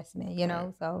an investment,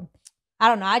 Right. So I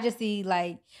don't know. I just see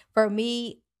like for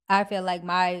me, I feel like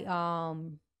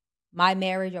my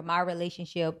marriage or my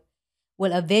relationship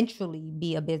will eventually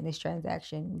be a business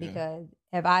transaction Yeah. because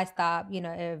if I stop,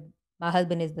 if my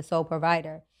husband is the sole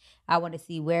provider, I want to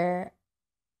see where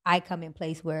I come in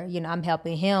place where, I'm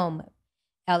helping him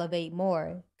elevate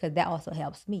more because that also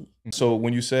helps me. So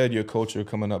when you said your culture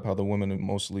coming up, how the women are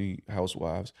mostly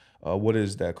housewives, what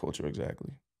is that culture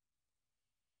exactly?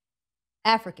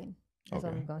 African. That's what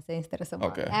Okay. I'm gonna say instead of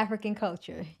Somali. Okay. African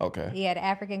culture. Okay. Yeah, the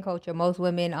African culture. Most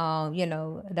women,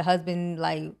 the husband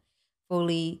like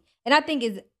fully, and I think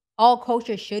is all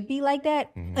cultures should be like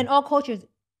that, and all cultures,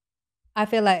 I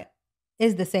feel like,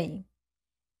 is the same.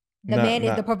 The man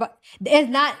is the provider. It's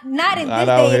not in this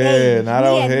day and age.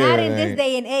 Not in this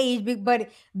day and age.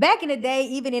 But back in the day,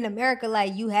 even in America,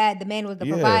 like you had the man was the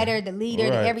provider, the leader,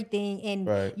 the everything,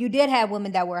 and you did have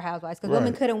women that were housewives because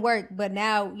women couldn't work. But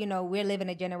now, we're living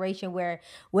a generation where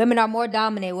women are more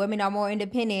dominant, women are more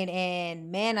independent,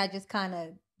 and men are just kind of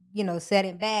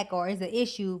setting back, or is an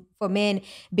issue for men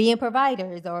being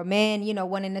providers, or men,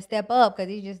 wanting to step up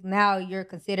because it's just now you're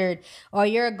considered, or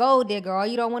you're a gold digger, or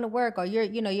you don't want to work, or you're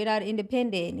not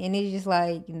independent. And it's just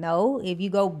like, no, if you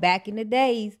go back in the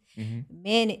days,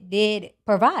 men did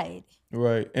provide.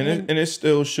 Right. And it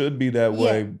still should be that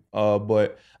way.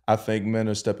 But I think men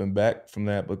are stepping back from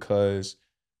that because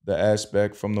the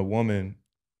aspect from the woman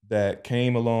that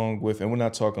came along with, and we're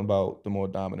not talking about the more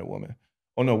dominant woman.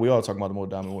 Oh no, we are talking about the more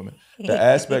dominant women. The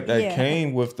aspect that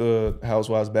came with the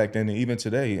housewives back then, and even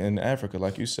today in Africa,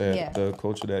 like you said, the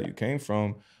culture that you came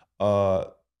from,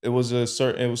 it was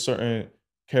certain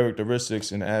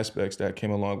characteristics and aspects that came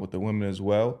along with the women as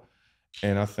well.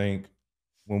 And I think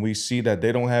when we see that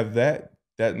they don't have that,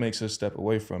 that makes us step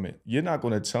away from it. You're not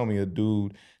going to tell me a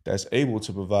dude that's able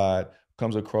to provide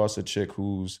comes across a chick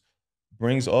who's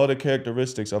brings all the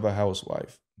characteristics of a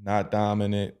housewife, not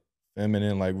dominant,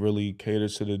 feminine, like really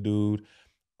caters to the dude.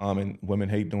 And women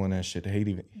hate doing that shit. They hate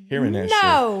even hearing that shit.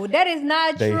 No, that is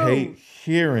not true. They hate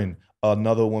hearing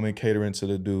another woman catering to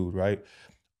the dude, right?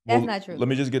 That's not true. Let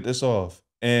me just get this off.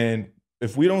 And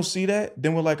if we don't see that,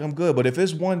 then we're like, I'm good. But if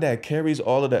it's one that carries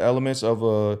all of the elements of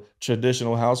a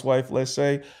traditional housewife, let's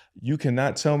say, you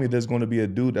cannot tell me there's going to be a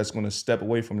dude that's going to step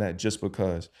away from that just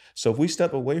because. So if we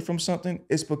step away from something,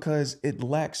 it's because it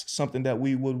lacks something that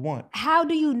we would want. How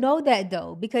do you know that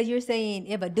though? Because you're saying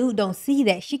if a dude don't see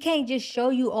that, she can't just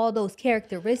show you all those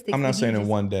characteristics. I'm not saying in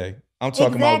one day. I'm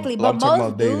talking about but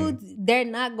most dating. dudes, they're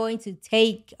not going to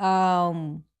take it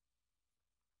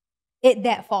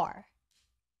that far.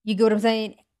 You get what I'm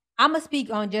saying? I'm going to speak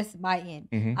on just my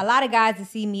end. A lot of guys that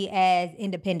see me as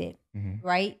independent,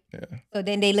 right? Yeah. So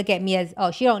then they look at me as, oh,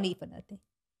 she don't need for nothing.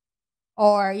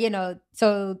 Or,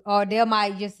 or they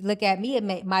might just look at me,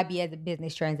 it might be as a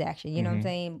business transaction, you know what I'm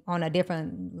saying? On a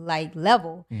different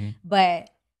level. But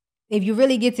if you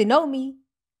really get to know me,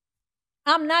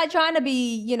 I'm not trying to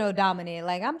be, dominant.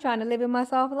 Like I'm trying to live in my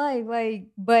soft life.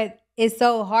 But it's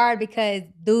so hard because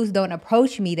dudes don't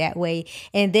approach me that way.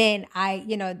 And then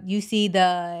you see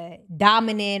the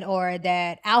dominant or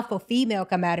that alpha female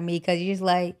come out of me because you're just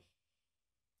like,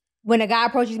 when a guy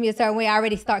approaches me a certain way, I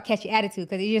already start catching attitude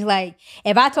because it's just like,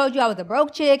 if I told you I was a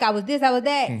broke chick, I was this, I was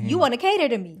that, you want to cater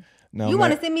to me. No, you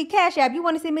want to send me Cash App, you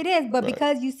want to send me this. But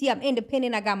because you see I'm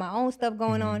independent, I got my own stuff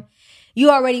going on, you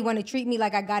already want to treat me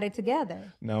like I got it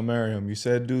together. Now, Miriam, you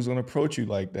said dudes gonna approach you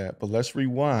like that, but let's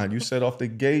rewind. You said off the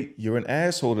gate, you're an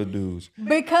asshole to dudes.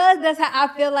 Because that's how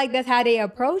I feel like that's how they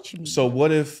approach me.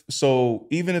 So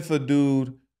even if a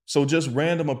dude, just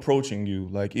random approaching you,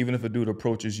 like even if a dude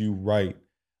approaches you right,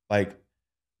 like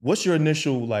what's your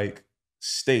initial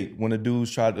state when a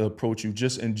dude's try to approach you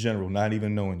just in general, not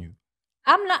even knowing you?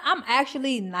 I'm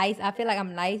actually nice. I feel like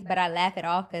I'm nice, but I laugh it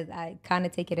off because I kind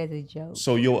of take it as a joke.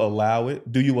 So you'll allow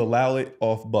it? Do you allow it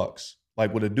off bucks?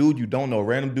 Like with a dude you don't know, a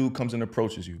random dude comes and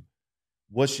approaches you.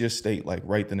 What's your state like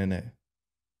right then and there?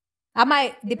 I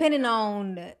might, depending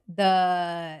on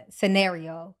the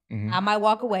scenario, I might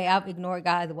walk away. I'll ignore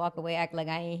guys and walk away, act like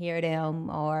I ain't hear them.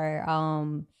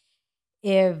 Or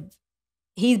if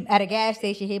he's at a gas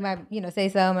station, he might, say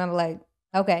something. I'm like,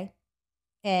 okay.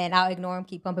 And I'll ignore him,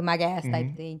 keep pumping my gas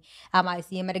type of thing. I might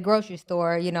see him at a grocery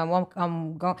store,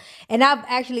 I'm going. And I've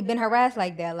actually been harassed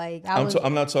like that. Like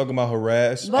I'm not talking about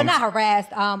harassed. Well, not harassed.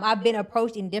 I've been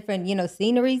approached in different,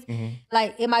 sceneries.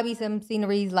 Like it might be some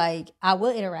sceneries like I will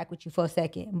interact with you for a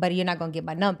second, but you're not going to get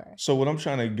my number. So what I'm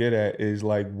trying to get at is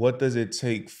what does it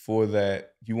take for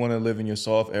that? You want to live in your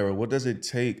soft era. What does it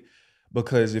take?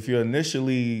 Because if you're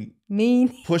initially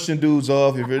mean, pushing dudes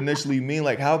off, if you're initially mean,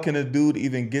 how can a dude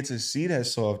even get to see that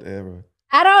soft era?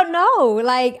 I don't know.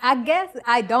 I guess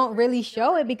I don't really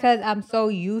show it because I'm so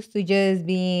used to just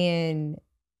being,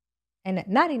 and I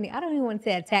don't even want to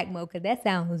say attack mode because that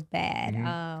sounds bad.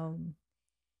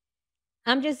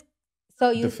 I'm just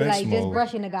so used to just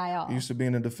brushing the guy off. You used to be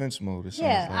in a defense mode.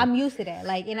 I'm used to that.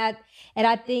 And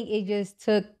I think it just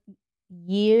took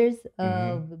years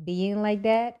of being like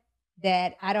that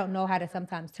I don't know how to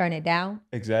sometimes turn it down.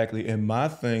 Exactly. And my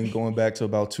thing, going back to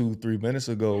about 2-3 minutes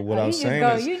ago, what I'm saying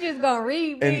is... You just gonna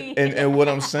read me. And what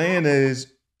I'm saying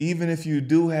is, even if you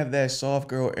do have that soft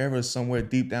girl era somewhere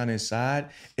deep down inside,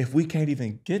 if we can't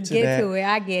even get to it,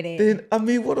 I get it. Then I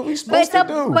mean, what are we supposed to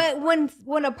do? But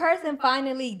when a person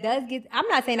finally does get, I'm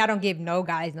not saying I don't give no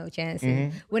guys no chances.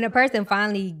 Mm-hmm. When a person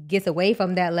finally gets away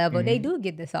from that level, they do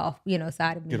get the soft,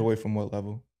 side of me. Get away from what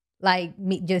level? Like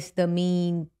just the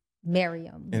mean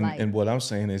Miriam. And what I'm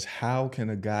saying is, how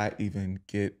can a guy even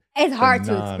get? It's hard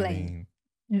to explain.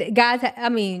 Guys, I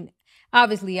mean,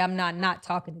 obviously, I'm not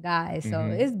talking to guys, so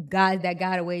it's guys that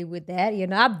got away with that.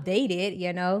 I've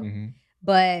dated,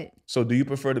 but. So, do you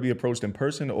prefer to be approached in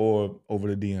person or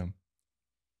over the DM?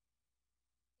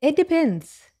 It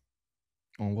depends.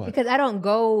 On what? Because I don't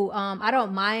go. I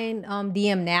don't mind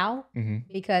DM now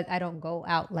because I don't go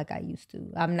out like I used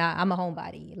to. I'm a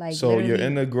homebody. Like, so you're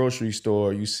in the grocery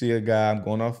store. You see a guy. I'm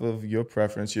going off of your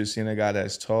preference. You're seeing a guy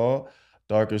that's tall,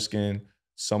 darker skin,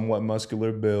 somewhat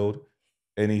muscular build,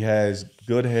 and he has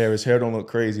good hair. His hair don't look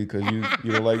crazy because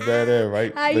you don't like bad hair,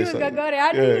 right? You was gonna go there.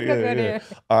 I knew you was gonna go there.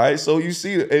 All right, so you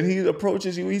see it, and he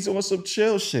approaches you. He's on some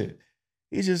chill shit.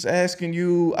 He's just asking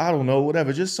you, I don't know,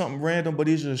 whatever, just something random, but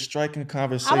he's just striking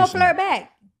conversation. I'm gonna flirt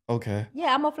back. Okay.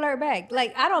 Yeah, I'm gonna flirt back.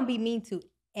 Like, I don't be mean to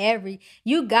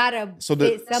you gotta. So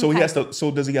does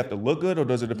he have to look good, or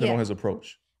does it depend on his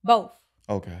approach? Both.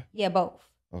 Okay. Yeah, both.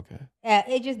 Okay.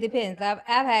 It just depends. I've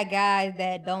had guys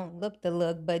that don't look the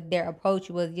look, but their approach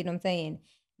was, what I'm saying,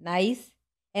 nice.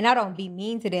 And I don't be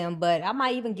mean to them, but I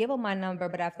might even give them my number.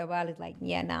 But after a while, it's like,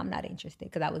 yeah, I'm not interested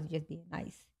because I was just being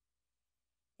nice.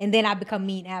 And then I become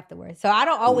mean afterwards. So I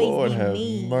don't always Lord be have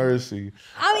mean. Mercy.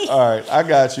 I mean, all right, I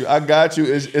got you.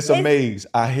 It's a maze.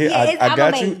 I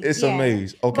got you. It's a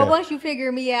maze. Okay. But once you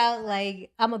figure me out,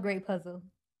 like, I'm a great puzzle.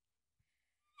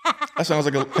 That sounds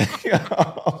like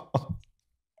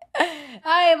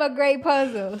I am a great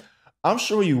puzzle. I'm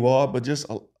sure you are, but just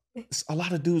a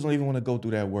lot of dudes don't even want to go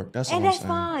through that work. That's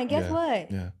fine. Guess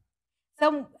what? Yeah.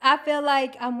 So I feel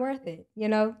like I'm worth it.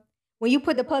 When you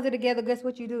put the puzzle together, guess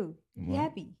what you do? You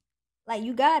happy. Like,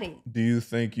 you got it. Do you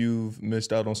think you've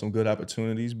missed out on some good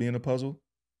opportunities being a puzzle?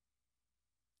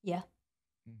 Yeah.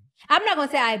 I'm not going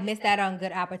to say I missed out on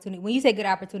good opportunities. When you say good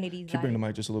opportunities, can you bring the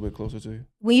mic just a little bit closer to you?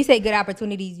 When you say good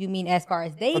opportunities, you mean as far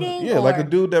as dating? Yeah, like a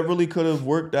dude that really could have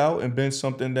worked out and been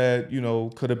something that,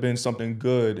 could have been something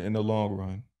good in the long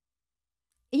run.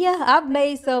 Yeah, I've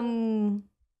made some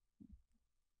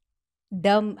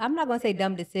I'm not going to say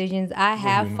dumb decisions. I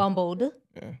have fumbled.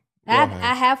 Yeah.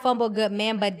 I have fumbled good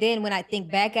men, but then when I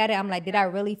think back at it, I'm like, did I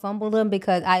really fumble them?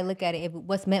 Because I look at it, if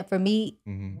what's meant for me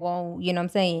won't, you know what I'm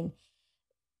saying?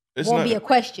 Won't be a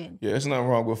question. Yeah, it's not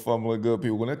wrong with fumbling good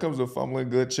people. When it comes to fumbling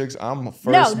good chicks, I'm first.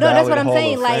 No, that's what I'm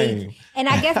saying. Like, and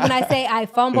I guess when I say I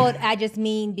fumbled, I just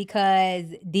mean because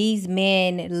these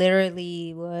men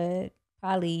literally would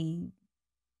probably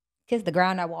kiss the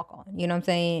ground I walk on. You know what I'm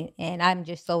saying? And I'm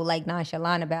just so like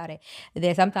nonchalant about it.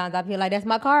 Then sometimes I feel like that's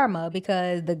my karma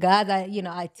because the guys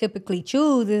I typically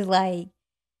choose is like,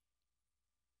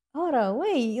 hold on,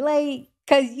 wait, like,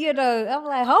 cause I'm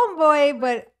like homeboy,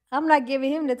 but I'm not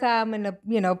giving him the time and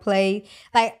the play.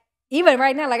 Like, even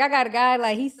right now, like, I got a guy,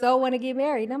 like, he so want to get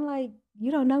married. And I'm like, you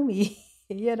don't know me.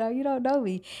 You don't know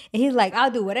me. And he's like,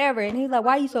 I'll do whatever. And he's like,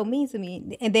 why are you so mean to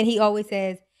me? And then he always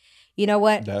says, you know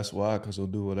what? That's why, because he'll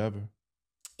do whatever.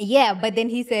 Yeah, but then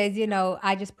he says,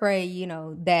 I just pray,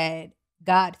 that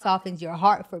God softens your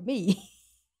heart for me.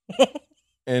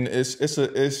 And it's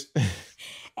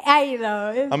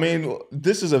I mean,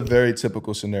 this is a very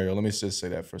typical scenario. Let me just say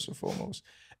that first and foremost.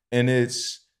 And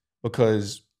it's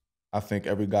because I think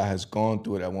every guy has gone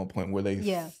through it at one point where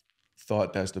they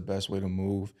thought that's the best way to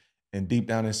move. And deep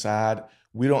down inside,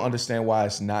 we don't understand why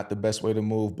it's not the best way to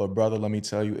move. But brother, let me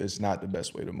tell you, it's not the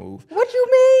best way to move. What you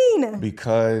mean?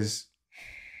 Because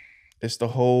it's the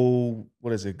whole,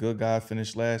 what is it, good guy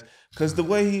finish last? Because the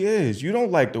way he is, you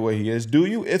don't like the way he is, do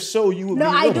you? If so, you would be with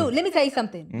him. No, I do. Let me tell you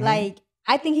something. Mm-hmm. Like,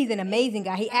 I think he's an amazing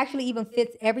guy. He actually even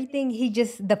fits everything.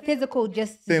 The physical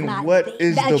just then is not what there.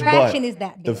 is the attraction is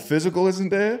not there. The physical isn't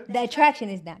there? The attraction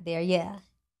is not there, yeah.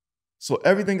 So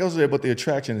everything else is there, but the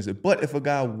attraction is there. But if a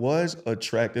guy was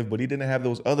attractive, but he didn't have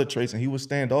those other traits and he was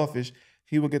standoffish,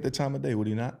 he would get the time of day, would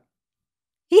he not?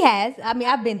 He has. I mean,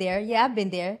 I've been there. Yeah, I've been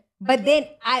there. But then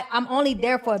I'm only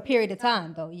there for a period of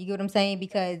time, though. You get what I'm saying?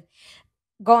 Because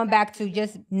going back to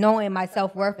just knowing my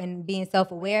self-worth and being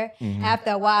self-aware,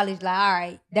 after a while, it's like, all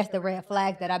right, that's the red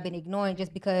flag that I've been ignoring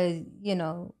just because,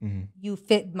 you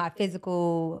fit my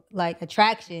physical, like,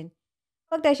 attraction.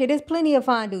 Fuck that shit. There's plenty of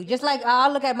fine dudes. Just like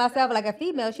I'll look at myself like a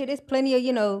female. Shit, there's plenty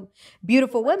of,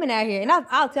 beautiful women out here. And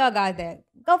I'll tell guys that.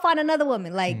 Go find another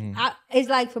woman. Like, it's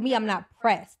like, for me, I'm not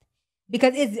pressed.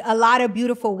 because it's a lot of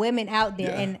beautiful women out there,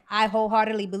 Yeah. and I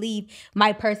wholeheartedly believe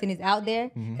my person is out there.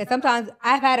 Mhm. Because sometimes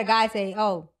I've had a guy say,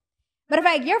 "Oh, matter of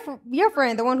fact, your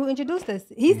friend, the one who introduced us,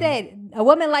 he Mhm. said a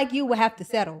woman like you would have to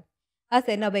settle." I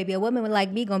said, "No, baby, a woman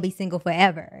like me gonna be single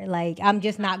forever. Like I'm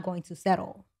just not going to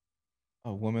settle."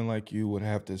 A woman like you would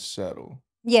have to settle.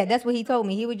 Yeah, that's what he told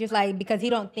me. He was just like, because he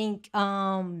don't think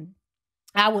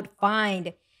I would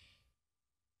find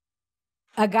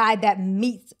a guy that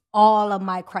meets all of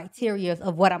my criteria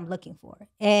of what I'm looking for.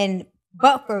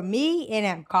 But for me,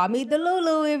 and call me the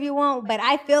Lulu if you want, but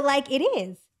I feel like it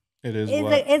is. It is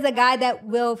It's a guy that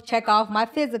will check off my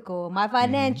physical, my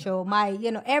financial, my,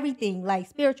 everything, like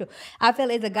spiritual. I feel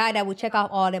it's a guy that will check off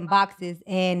all them boxes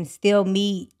and still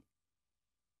meet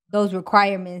those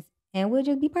requirements, and we'll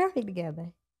just be perfect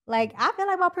together. Like, I feel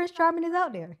like my Prince Charming is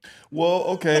out there. Well,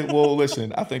 okay. Well,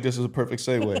 listen, I think this is a perfect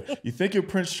segue. You think your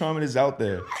Prince Charming is out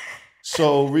there.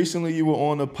 So recently you were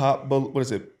on the what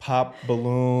is it? Pop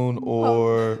balloon,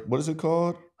 or what is it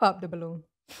called? Pop the balloon.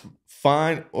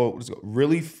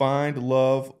 Really find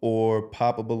love or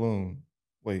pop a balloon?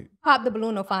 Wait. Pop the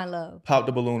balloon or find love. Pop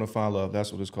the balloon or find love.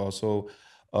 That's what it's called. So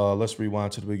let's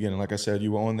rewind to the beginning. Like I said,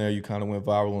 you were on there. You kind of went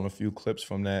viral on a few clips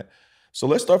from that. So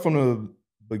let's start from the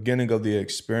beginning of the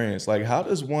experience. Like, how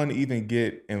does one even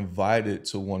get invited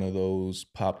to one of those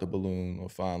pop the balloon or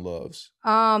find loves?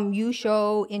 You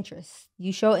show interest.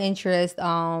 Just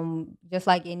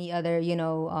like any other,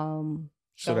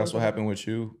 So that's what happened with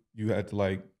you. You had to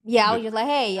like. Yeah, I was just like,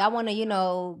 hey, I want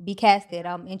to, be casted.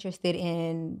 I'm interested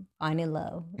in finding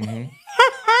love. Mhm.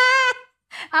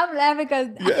 I'm laughing because.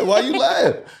 Yeah, why you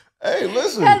laugh? Hey,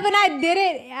 listen. Because when I did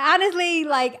it, honestly,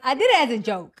 like I did it as a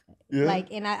joke. Yeah. Like,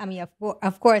 and I mean,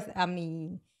 of course,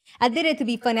 I did it to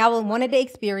be funny. I wanted the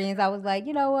experience. I was like,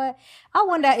 you know what? I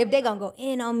wonder if they're gonna go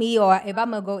in on me, or if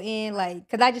I'm gonna go in, like,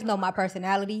 because I just know my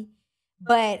personality.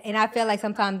 And I feel like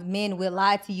sometimes men will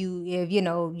lie to you if,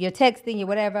 you're texting or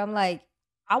whatever. I'm like,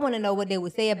 I want to know what they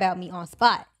would say about me on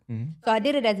spot. Mhm. So I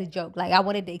did it as a joke. Like, I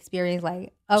wanted the experience,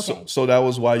 like, okay. So that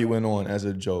was why you went on, as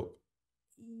a joke.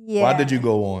 Yeah. Why did you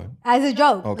go on? As a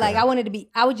joke. Okay. Like,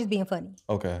 I was just being funny.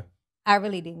 Okay. I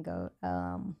really didn't go.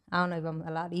 I don't know if I'm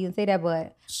allowed to even say that,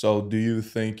 but. So do you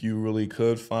think you really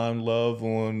could find love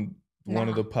on one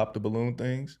of the pop the balloon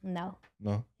things? No.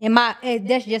 No.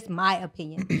 That's just my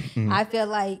opinion. I feel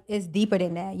like it's deeper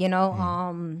than that,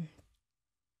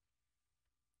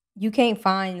 you can't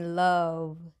find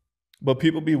love. But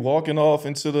people be walking off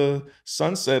into the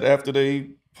sunset after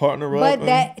they partner up.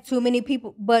 But too many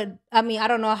people, I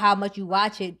don't know how much you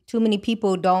watch it. Too many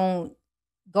people don't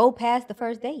go past the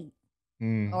first date.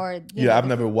 I've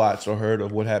never watched or heard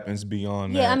of what happens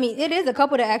beyond that. Yeah, it is a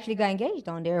couple that actually got engaged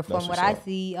on there from what I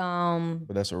see.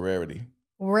 But that's a rarity.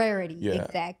 Yeah.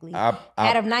 Exactly. Out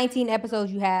of 19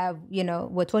 episodes, you have,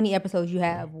 20 episodes, you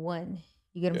have one.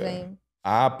 You get what I'm saying?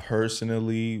 I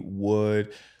personally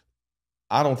would.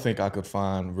 I don't think I could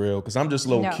find real, because I'm just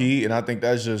low key, and I think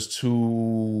that's just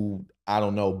too. I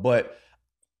don't know, but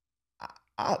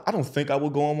I don't think I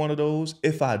would go on one of those.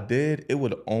 If I did, it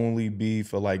would only be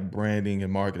for like branding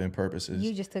and marketing purposes.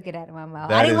 You just took it out of my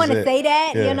mouth. I didn't want to say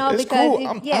that, it's because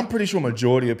cool. I'm pretty sure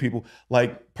majority of people,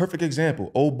 like, perfect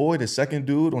example, old boy, the second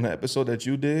dude on the episode that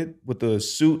you did with the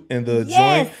suit and the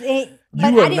joint. But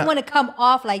I didn't want to come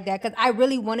off like that, because I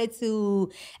really wanted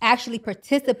to actually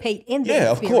participate in this.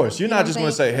 Yeah, of course. You're not just going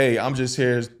to say, "Hey, I'm just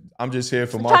here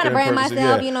for marketing trying to brand purposes."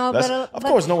 myself, of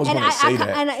course, no one's going to say that.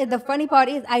 And the funny part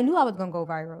is, I knew I was going to go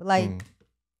viral. Like,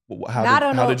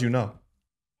 how did you know?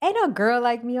 Ain't no girl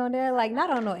like me on there. Like, not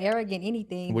on no arrogant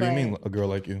anything. What do you mean, a girl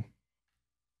like you?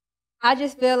 I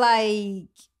just feel like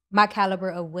my caliber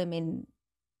of women.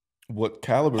 What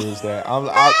caliber is that?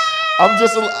 I'm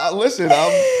just listen.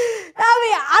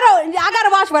 I gotta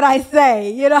watch what I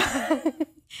say,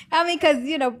 because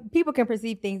people can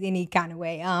perceive things any kind of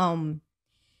way.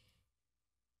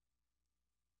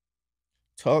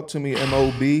 Talk to me,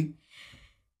 MOB.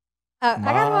 I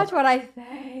gotta watch what I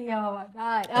say. Oh my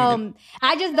God.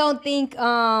 I just don't think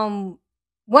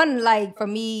one, like, for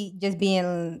me, just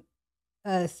being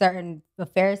a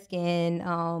fair skin,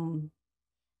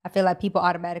 I feel like people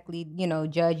automatically,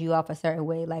 judge you off a certain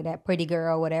way, like that pretty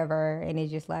girl, whatever. And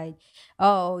it's just like,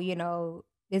 oh,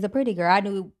 there's a pretty girl. I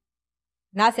knew,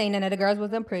 not saying none of the girls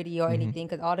wasn't pretty or anything,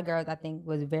 because all the girls, I think,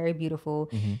 was very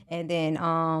beautiful. And then,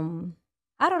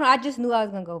 I don't know, I just knew I was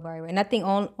going to go viral. And I think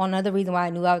on another reason why I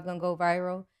knew I was going to go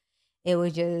viral, it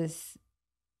was just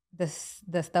the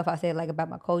stuff I said, like, about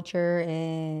my culture,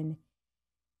 and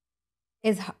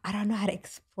I don't know how to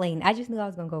explain. I just knew I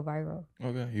was going to go viral.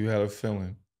 Okay, you had a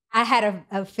feeling. I had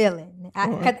a feeling.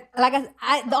 Cause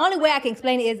the only way I can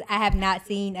explain it is I have not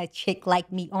seen a chick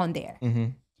like me on there. Mm-hmm.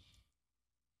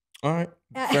 All right,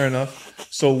 fair enough.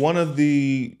 So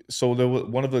there was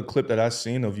one of the clip that I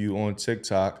seen of you on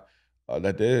TikTok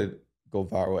that did go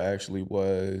viral. Actually,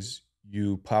 was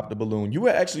you popped a balloon. You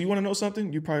want to know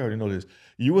something? You probably already know this.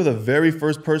 You were the very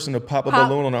first person to pop a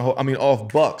balloon on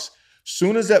off Bucks.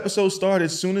 Soon as the episode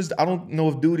started, I don't know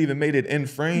if dude even made it in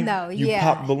frame. No, you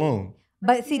popped the balloon.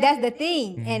 But see, that's the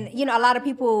thing, mm-hmm. And a lot of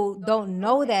people don't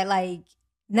know that. Like,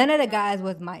 none of the guys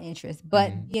was my interest,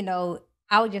 but mm-hmm.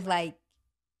 I was just like,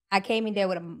 I came in there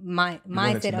with a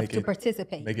mindset to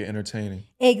participate, make it entertaining.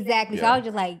 Exactly. Yeah. So I was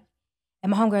just like,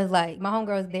 and my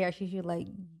homegirl's there. She's like,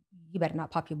 you better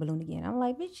not pop your balloon again. I'm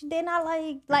like, bitch, they're not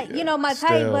like my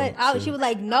type. But she was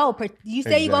like, no, you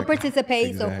say you're gonna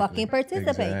participate, so fucking participate.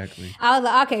 Exactly. I was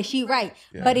like, okay, she right.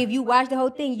 Yeah. But if you watch the whole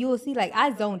thing, you will see like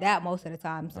I zoned out most of the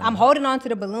time. So I'm holding on to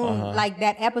the balloon, like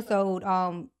that episode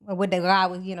with the guy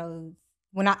was,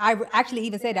 when I actually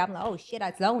even said that, I'm like, oh shit,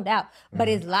 I zoned out. But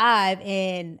it's live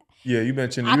and. Yeah, you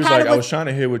mentioned you was like, I was trying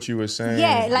to hear what you were saying.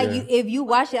 Yeah, like if you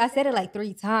watch it, I said it like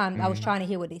 3 times. Mm-hmm. I was trying to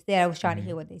hear what they said. I was trying to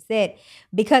hear what they said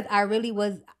because I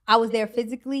was there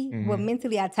physically, but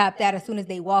mentally I tapped out as soon as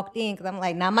they walked in because I'm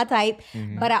like, not my type.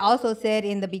 Mm-hmm. But I also said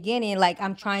in the beginning, like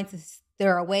I'm trying to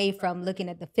steer away from looking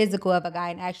at the physical of a guy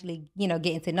and actually,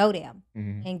 getting to know them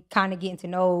and kind of getting to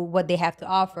know what they have to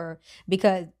offer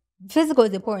because physical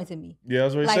is important to me. Yeah, I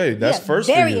was going to say that's first.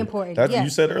 Very important. That's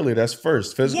you said earlier. That's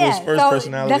first. Physical is first. So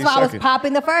personality. That's why second. I was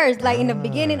popping the first. Like in the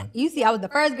beginning, you see, I was the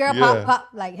first girl pop.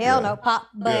 Like hell no, pop.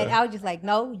 But I was just like,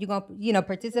 no, you're gonna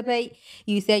participate.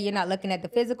 You said you're not looking at the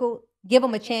physical. Give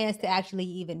them a chance to actually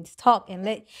even talk and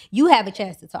let you have a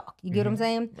chance to talk. You get what I'm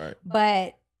saying? Right.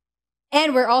 But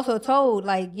and we're also told,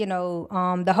 like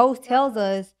the host tells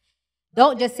us,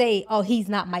 don't just say, oh, he's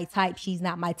not my type. She's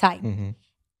not my type. Mm-hmm.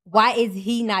 Why is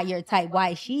he not your type? Why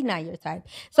is she not your type?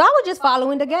 So I was just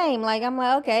following the game. Like, I'm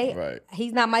like, okay,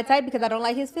 he's not my type because I don't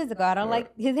like his physical. I don't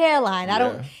like his hairline.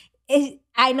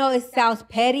 I know it sounds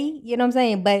petty, you know what I'm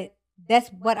saying? But that's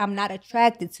what I'm not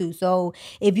attracted to. So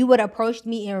if you would have approached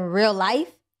me in real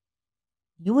life,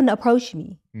 you wouldn't approach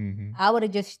me. Mm-hmm. I would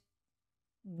have just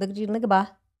looked at you and look about,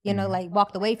 like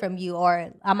walked away from you,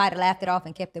 or I might have laughed it off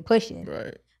and kept it pushing.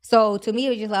 Right. So to me, it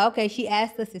was just like, okay, she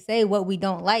asked us to say what we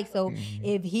don't like. So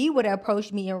if he would have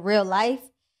approached me in real life,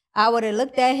 I would have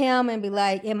looked at him and be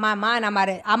like, in my mind, I might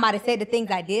have said the things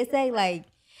I did say, like,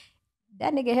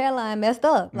 that nigga hairline messed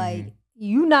up. Like,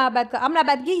 I'm not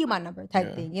about to give you my number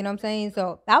type thing. You know what I'm saying?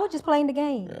 So I was just playing the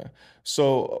game. Yeah.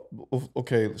 So,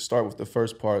 okay, let's start with the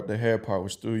first part, the hair part,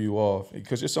 which threw you off.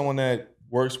 Because you're someone that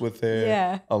works with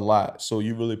hair a lot, so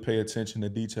you really pay attention to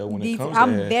detail when it comes to hair.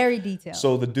 I'm very detailed.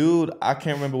 So the dude, I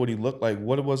can't remember what he looked like.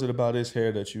 What was it about his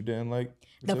hair that you didn't like?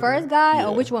 The first guy,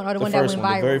 or which one? Or the one that went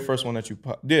viral? The very first one that you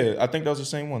popped. Yeah, I think that was the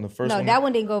same one. The first one. No, that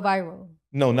one didn't go viral.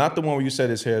 No, not the one where you said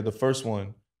his hair. The first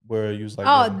one where you was like.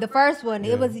 Oh, the first one.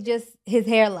 Yeah. It was just his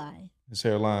hairline. His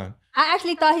hairline. I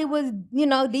actually thought he was,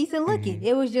 decent looking.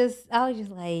 It was just, I was just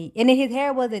like, and then his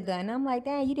hair wasn't done. I'm like,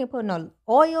 dang, you didn't put no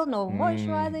oil, no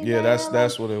moisturizer. Yeah,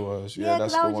 that's what it was. Yeah,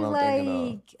 that's the one I'm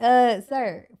thinking of.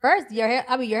 Sir, first your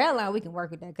hairline, we can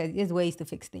work with that because there's ways to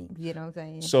fix things. You know what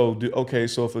I'm saying? So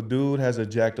so if a dude has a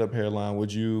jacked up hairline,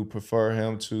 would you prefer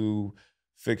him to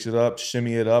fix it up,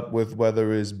 shimmy it up with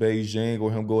whether it's Beijing or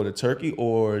him go to Turkey,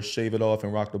 or shave it off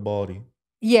and rock the baldy?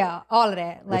 Yeah, all of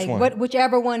that. Like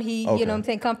whichever one he, you know what I'm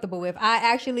saying, comfortable with.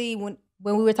 I actually, when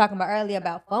we were talking about earlier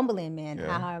about Fumbling, man,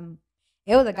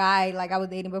 it was a guy like I was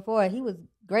dating before. He was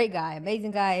a great guy, amazing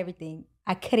guy, everything.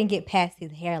 I couldn't get past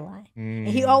his hairline. And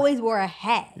he always wore a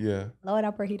hat. Yeah. Lord,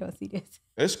 I pray he don't see this.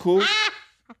 It's cool.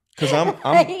 Because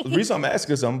the reason I'm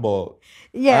asking is I'm bald.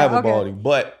 Yeah, I have a baldy.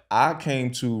 But I came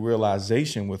to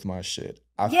realization with my shit.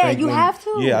 You have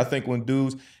to. Yeah, I think when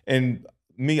dudes, and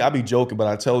me, I be joking, but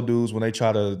I tell dudes when they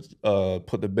try to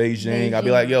put the Beijing, I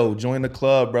be like, yo, join the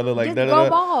club, brother. Like, just go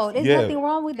bald. There's nothing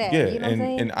wrong with that. Yeah, you know what I'm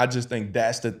saying? And I just think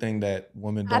that's the thing that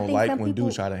women don't like when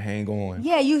dudes try to hang on.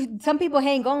 Yeah, some people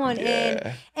hang on.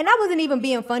 And I wasn't even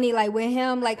being funny. Like, with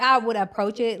him, like, I would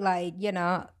approach it like,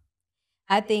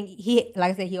 I think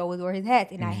like I said, he always wore his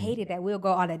hats. And I hated that. We'll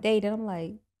go on a date and I'm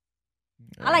like,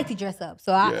 I like to dress up,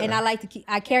 so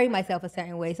I carry myself a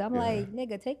certain way. So I'm like,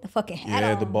 nigga, take the fucking hat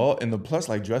off. The bald, and the plus,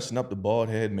 like dressing up the bald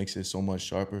head makes it so much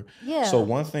sharper. Yeah. So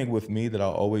one thing with me that I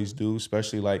always do,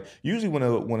 especially like usually when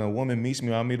a woman meets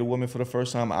me, or I meet a woman for the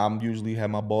first time, I'm usually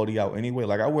have my baldy out anyway.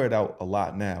 Like I wear it out a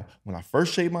lot now. When I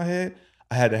first shaved my head,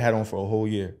 I had the hat on for a whole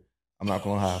year. I'm not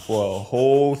gonna lie, for a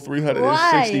whole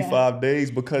 365 days,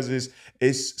 because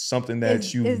it's something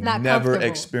that you it's not never comfortable.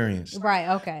 experienced. Right,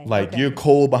 okay. Like you're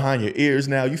cold behind your ears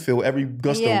now. You feel every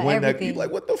gust of wind that you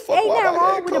like, what the fuck? Ain't Why nothing am I wrong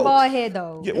getting with the cold? bald head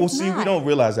though. Yeah, well, see, we don't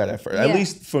realize that at first. At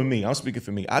least for me. I'm speaking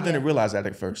for me. I didn't realize that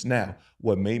at first. Now,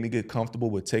 what made me get comfortable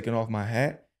with taking off my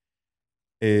hat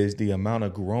is the amount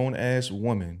of grown ass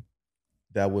women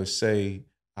that would say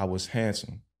I was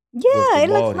handsome. Yeah, it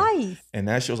looks nice. And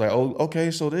that shit was like, oh, okay,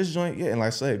 so this joint, yeah. And like I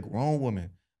said, grown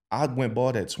woman. I went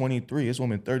bald at 23. This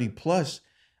woman 30 plus.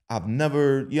 I've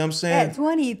never, you know what I'm saying? At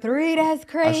 23, that's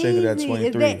crazy. I shaved it at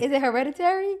 23. Is it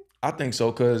hereditary? I think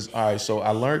so, because, all right, so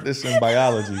I learned this in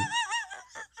biology.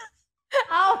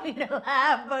 I don't need to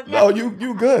laugh, but no,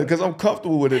 you good, because I'm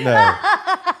comfortable with it now.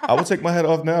 I would take my head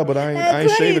off now, but I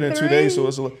ain't shaving in 2 days, so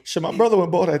it's a shit. My brother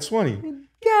went bald at 20.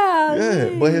 God, yeah,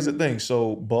 but here's the thing.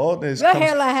 So baldness. Your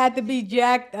hairline had to be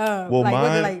jacked up. Well,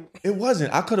 mine, it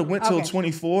wasn't. I could have went till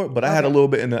 24, but I had a little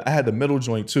bit I had the middle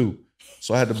joint too.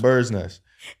 So I had the bird's nest.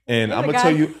 And I'm gonna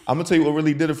tell you what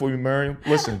really did it for me, Miriam.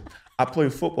 Listen, I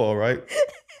played football, right?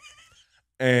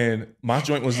 And my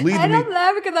joint was leaving me. And I'm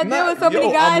laughing because I deal with so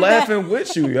many guys. I'm laughing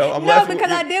with you, yo. I'm laughing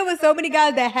because I deal with so many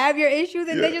guys that have your issues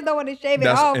and they just don't want to shave it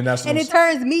off. And it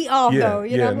turns me off, though.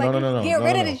 You know, I'm like, no, get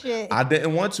rid of the shit. I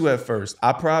didn't want to at first.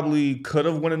 I probably could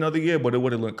have went another year, but it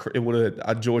would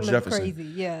have George Jefferson. Crazy,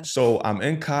 yeah. So I'm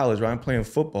in college, right? I'm playing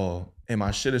football, and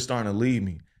my shit is starting to leave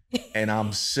me, and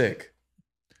I'm sick.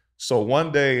 So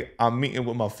one day I'm meeting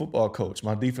with my football coach,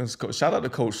 my defense coach. Shout out to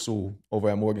Coach Sewell over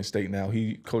at Morgan State now.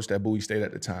 He coached at Bowie State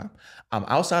at the time. I'm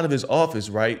outside of his office,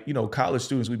 right? You know, college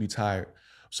students, we be tired.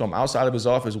 So I'm outside of his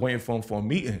office waiting for him for a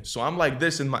meeting. So I'm like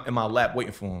this in my lap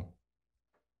waiting for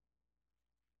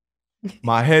him.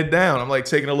 My head down. I'm like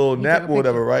taking a little nap or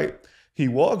whatever, right? He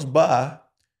walks by.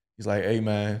 He's like, hey,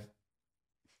 man,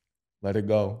 let it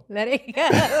go. Let it go.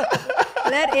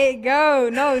 Let it go.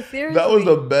 No, seriously. That was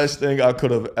the best thing I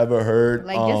could have ever heard.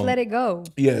 Like, just let it go.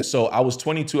 Yeah, so I was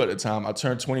 22 at the time. I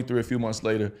turned 23 a few months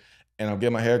later, and I'm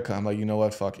getting my hair cut. I'm like, you know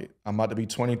what? Fuck it. I'm about to be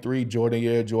 23, Jordan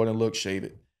year, Jordan look, shave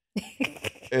it.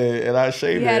 and I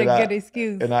shaved it. You had a good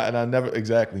excuse. And I never,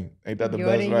 exactly. Ain't that the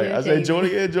best, right? I say,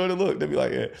 Jordan year, Jordan look. They be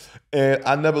like, yeah. And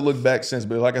I never looked back since.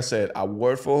 But like I said, I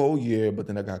worked for a whole year, but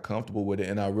then I got comfortable with it,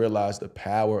 and I realized the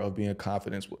power of being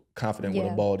confident with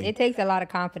a balding. It takes a lot of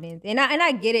confidence. And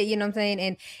I get it, you know what I'm saying?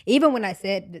 And even when I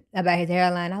said about his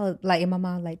hairline, I was like, in my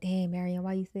mind, like, damn, Mariam,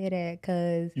 why you say that?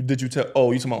 Because... Did you tell...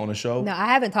 Oh, you talking about on the show? No, I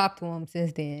haven't talked to him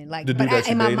since then. Like, the dude that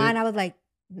you in my dated? mind, I was like,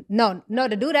 no,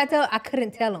 the dude I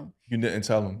couldn't tell him. You didn't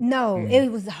tell him? No, it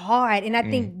was hard. And I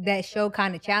think that show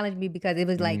kind of challenged me because it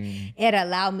was like, it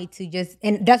allowed me to just,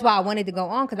 and that's why I wanted to go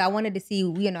on, because I wanted to see,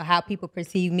 you know, how people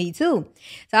perceive me too.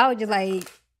 So I was just like,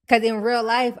 because in real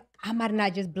life, I might have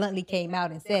not just bluntly came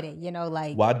out and said it, you know,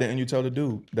 like. Why didn't you tell the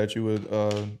dude that you were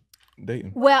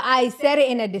dating? Well, I said it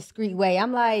in a discreet way.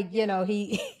 I'm like, you know,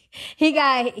 he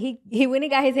when he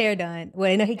got his hair done, well,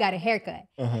 you know, he got a haircut.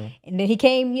 And then he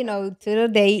came, you know, to the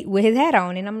date with his hat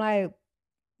on. And I'm like,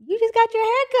 you just got your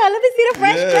haircut. Let me see the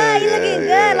fresh cut. You looking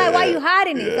good. Like, why you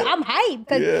hiding it? So I'm hyped.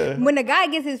 Because when the guy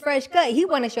gets his fresh cut, he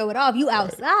want to show it off. You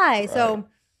outside. So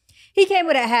he came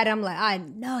with that hat. I'm like, I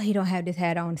know he don't have this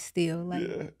hat on still.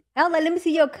 Like, I was like, let me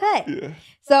see your cut.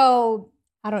 So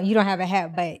you don't have a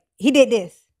hat, but he did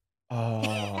this.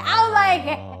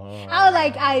 I was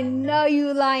like, I know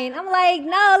you lying. I'm like,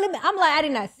 no, I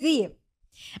did not see it.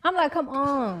 I'm like, come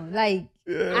on. Like,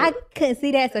 I couldn't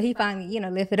see that. So he finally, you know,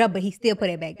 lifted it up, but he still put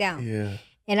it back down. Yeah.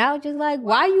 And I was just like,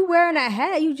 why are you wearing that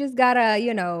hat? You just gotta,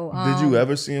 you know. Did you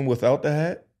ever see him without the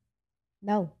hat?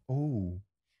 No. Oh.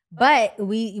 But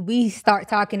we start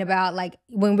talking about, like,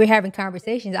 when we're having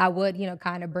conversations, I would, you know,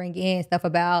 kind of bring in stuff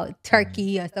about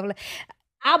Turkey and stuff like that.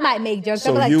 I might make jokes. So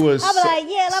I'm like,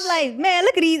 man,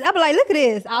 look at these. I'm like, look at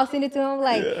this. I'll send it to him.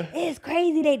 Like, it's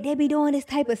crazy they be doing this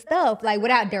type of stuff, like,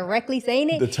 without directly saying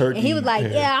it. The turkey. And he was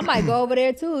like, yeah, I might go over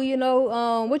there too. You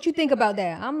know, what you think about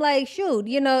that? I'm like, shoot,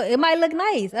 you know, it might look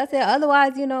nice. I said,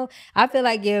 otherwise, you know, I feel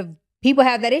like if people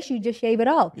have that issue, just shave it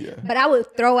off. Yeah. But I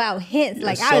would throw out hints.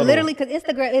 Like, I literally, because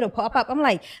Instagram, it'll pop up. I'm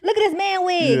like, look at this man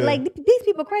wig. Yeah. Like, these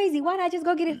people crazy. Why not just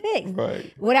go get it fixed?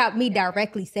 Right. Without me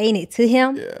directly saying it to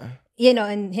him. Yeah. You know,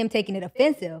 and him taking it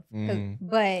offensive.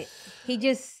 But he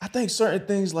just... I think certain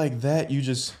things like that, you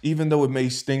just, even though it may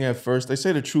sting at first, they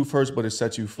say the truth hurts, but it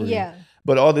sets you free. Yeah.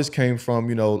 But all this came from,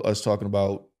 you know, us talking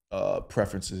about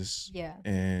preferences. Yeah.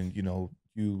 And, you know,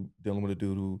 you dealing with a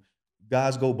dude who,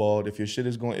 guys go bald. If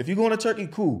you're going to Turkey,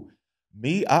 cool.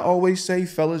 Me, I always say,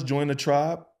 fellas, join the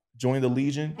tribe. join the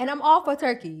Legion. And I'm all for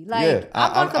Turkey. Like, Yeah,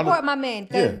 I'm going to support my man.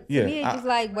 Because yeah, to me, it's just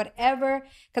like whatever.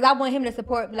 Because I want him to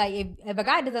support. Like, if a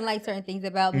guy doesn't like certain things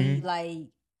about me, like,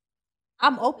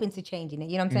 I'm open to changing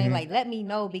it. You know what I'm saying? Like, let me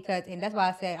know because, and that's why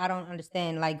I said I don't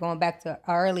understand, like, going back to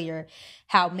earlier,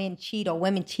 how men cheat or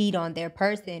women cheat on their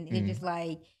person. It's just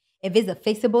like, if it's a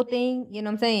fixable thing, you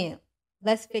know what I'm saying?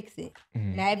 Let's fix it.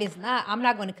 Now, if it's not, I'm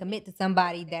not going to commit to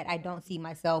somebody that I don't see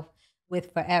myself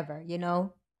with forever, you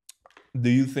know? Do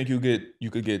you think you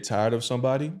could get tired of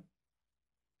somebody?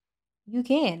 You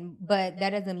can, but that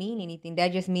doesn't mean anything.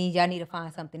 That just means y'all need to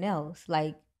find something else.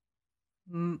 Like,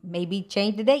 maybe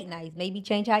change the date nights, maybe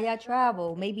change how y'all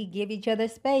travel, maybe give each other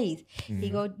space. He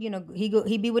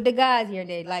be with the guys here and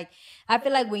there. Like, I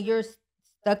feel like when you're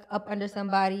stuck up under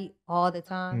somebody all the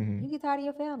time, you get tired of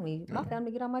your family. My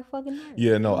family get on my fucking nerves.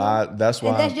 Yeah, no, that's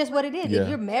why. And that's just what it is. If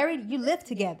you're married, you live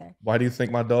together. Why do you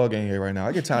think my dog ain't here right now?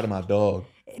 I get tired of my dog.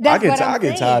 I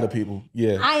get tired of people.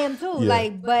 Yeah, I am too. Yeah.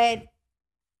 Like, but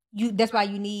that's why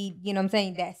you need, you know what I'm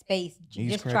saying, that space.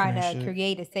 Just trying to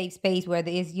create a safe space where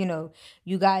there is,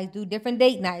 you guys do different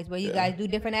date nights, where you guys do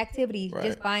different activities,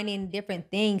 just finding different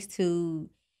things to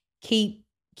keep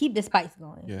the spice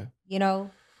going. Yeah.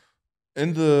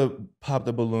 In the pop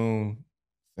the balloon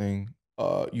thing,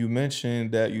 you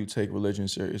mentioned that you take religion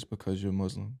serious because you're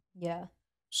Muslim. Yeah.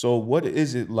 So what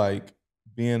is it like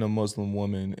being a Muslim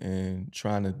woman and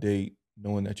trying to date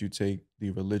knowing that you take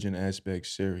the religion aspect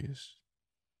serious?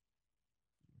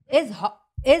 It's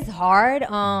hard.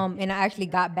 And I actually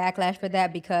got backlash for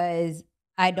that because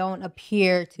I don't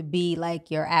appear to be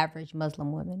like your average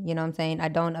Muslim woman. You know what I'm saying? I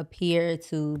don't appear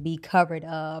to be covered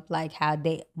up like how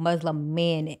Muslim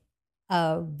men,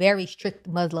 very strict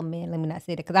Muslim men. Let me not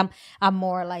say that because I'm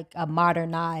more like a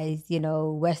modernized,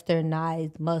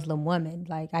 westernized Muslim woman.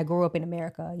 Like I grew up in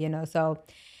America, so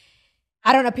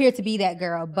I don't appear to be that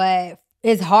girl. But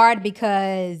it's hard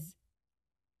because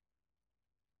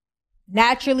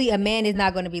naturally, a man is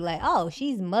not going to be like, oh,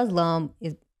 she's Muslim.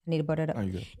 I need to butter it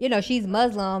up. She's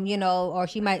Muslim, or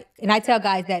she might. And I tell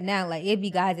guys that now, like, it'd be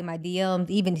guys in my DMs,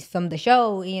 even from the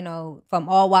show, from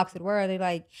all walks of the world. They're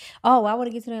like, oh, I want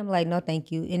to get to them. I'm like, no,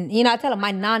 thank you. And, I tell them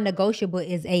my non-negotiable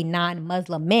is a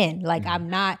non-Muslim man. Like, I'm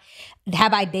not,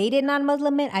 have I dated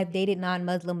non-Muslim men? I've dated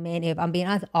non-Muslim men, if I'm being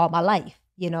honest, all my life.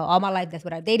 All my life, that's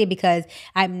what I've dated because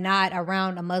I'm not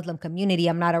around a Muslim community.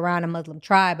 I'm not around a Muslim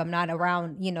tribe. I'm not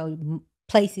around,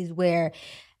 places where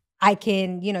I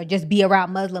can, just be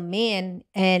around Muslim men.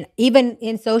 And even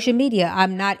in social media,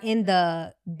 I'm not in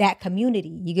that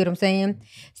community. You get what I'm saying?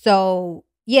 So,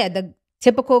 yeah, the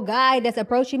typical guy that's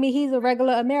approaching me, he's a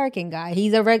regular American guy. He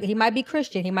might be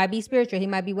Christian. He might be spiritual. He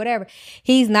might be whatever.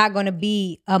 He's not going to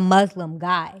be a Muslim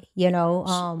guy,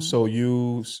 So do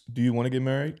you want to get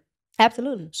married?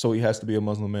 Absolutely. So he has to be a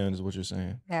Muslim man is what you're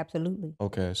saying? Absolutely.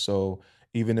 Okay. So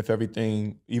even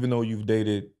though you've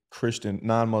dated Christian,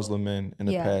 non-Muslim men in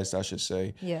the past, I should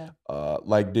say. Yeah.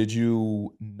 Like, did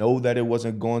you know that it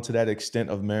wasn't going to that extent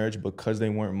of marriage because they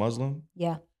weren't Muslim?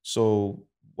 Yeah. So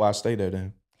why stay there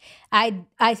then?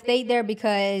 I stayed there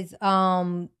because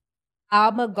I'm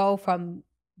going to go from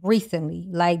recently.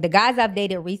 Like the guys I've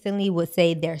dated recently would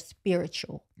say they're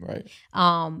spiritual. Right.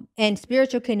 And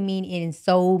spiritual can mean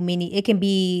it can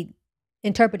be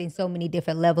interpreted in so many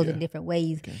different levels in different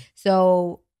ways. Okay.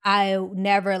 So I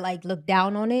never look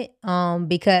down on it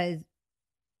because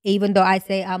even though I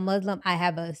say I'm Muslim, I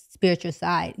have a spiritual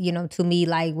side, to me,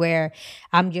 like where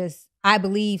I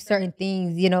believe certain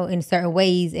things, in certain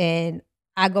ways, and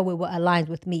I go with what aligns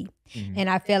with me. Mm-hmm.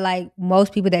 And I feel like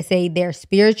most people that say they're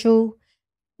spiritual,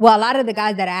 well, a lot of the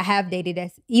guys that I have dated,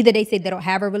 that's either they say they don't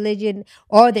have a religion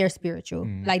or they're spiritual.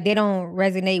 Mm-hmm. Like they don't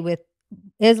resonate with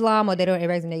Islam or they don't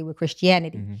resonate with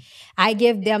Christianity. Mm-hmm. I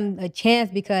give them a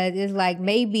chance because it's like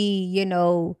maybe,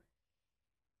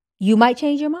 you might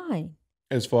change your mind.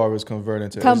 As far as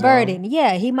converting,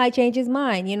 yeah, he might change his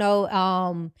mind,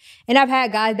 and I've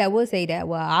had guys that will say that,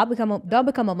 well, don't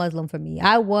become a Muslim for me.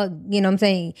 I want, what I'm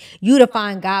saying, you to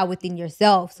find God within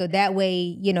yourself, so that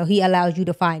way, he allows you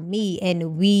to find me,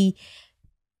 and we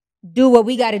do what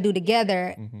we got to do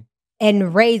together. Mm-hmm.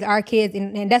 And raise our kids.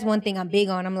 And that's one thing I'm big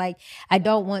on. I'm like, I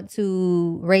don't want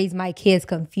to raise my kids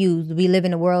confused. We live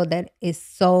in a world that is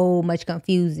so much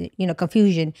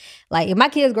confusion. Like if my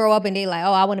kids grow up and they like,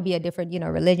 oh, I want to be a different,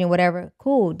 religion, whatever.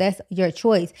 Cool. That's your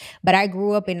choice. But I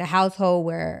grew up in a household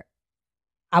where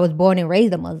I was born and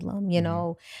raised a Muslim.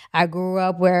 Mm-hmm. I grew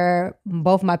up where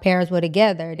both my parents were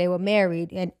together. They were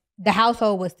married. And the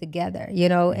household was together,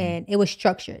 and it was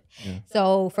structured. Yeah.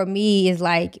 So for me, it's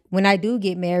like when I do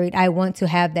get married, I want to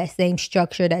have that same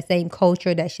structure, that same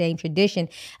culture, that same tradition.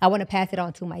 I want to pass it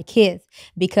on to my kids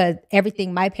because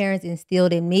everything my parents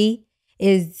instilled in me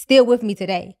is still with me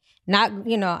today. Not,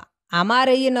 I might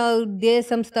have, did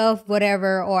some stuff,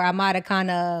 whatever, or I might have kind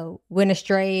of went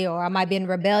astray or I might have been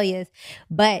rebellious.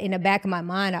 But in the back of my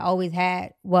mind, I always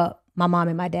had what my mom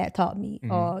and my dad taught me,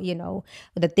 or,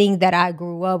 the things that I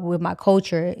grew up with, my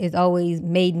culture is always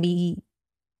made me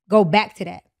go back to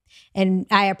that. And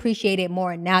I appreciate it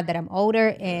more now that I'm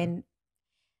older and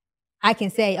I can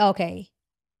say, okay,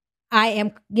 I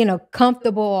am,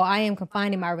 comfortable. I am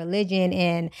confined in my religion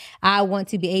and I want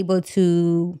to be able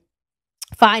to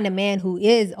find a man who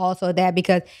is also that,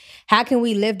 because how can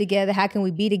we live together? How can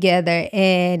we be together?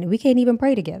 And we can't even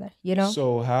pray together,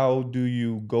 So how do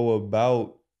you go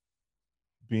about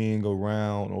being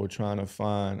around or trying to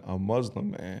find a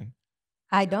Muslim man?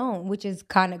 I don't, which is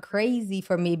kind of crazy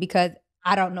for me because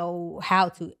I don't know how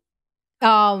to.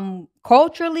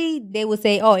 Culturally, they would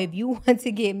say, oh, if you want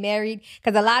to get married,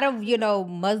 because a lot of,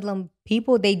 Muslim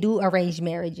people, they do arranged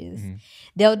marriages.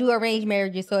 They'll do arranged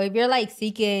marriages. So if you're like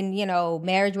seeking,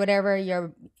 marriage, whatever,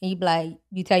 you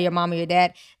tell your mom or your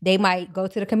dad, they might go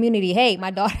to the community. Hey,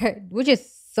 my daughter, which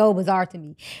is so bizarre to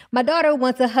me. My daughter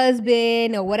wants a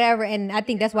husband or whatever. And I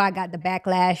think that's why I got the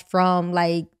backlash from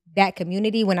like that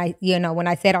community when I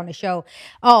said on the show,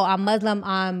 oh, I'm Muslim,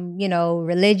 I'm,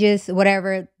 religious,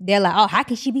 whatever. They're like, oh, how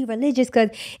can she be religious? Because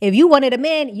if you wanted a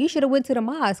man, you should have went to the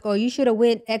mosque or you should have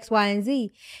went X, Y, and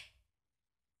Z.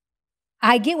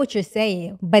 I get what you're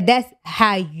saying, but that's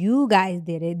how you guys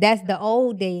did it. That's the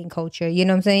old dating culture. You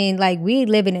know what I'm saying? Like we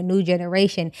live in a new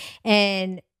generation.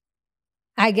 And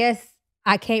I guess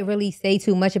I can't really say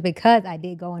too much because I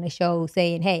did go on a show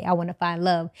saying, hey, I want to find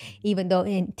love, even though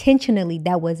intentionally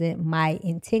that wasn't my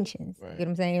intentions. Right. You know what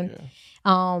I'm saying?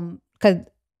 Yeah. Because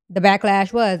the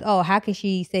backlash was, oh, how can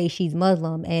she say she's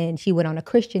Muslim and she went on a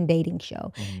Christian dating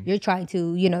show? You're trying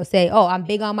to, say, oh, I'm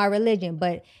big on my religion,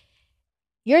 but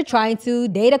you're trying to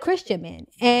date a Christian man.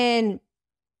 And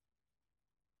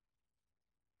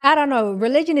I don't know.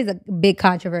 Religion is a big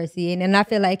controversy, and I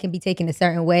feel like it can be taken a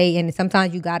certain way. And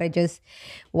sometimes you got to just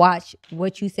watch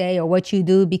what you say or what you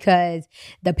do, because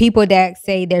the people that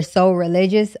say they're so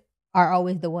religious are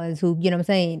always the ones who, you know what I'm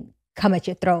saying, come at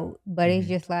your throat. But it's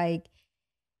just like,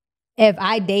 if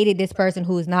I dated this person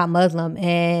who is not Muslim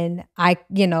and I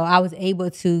was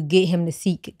able to get him to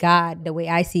seek God the way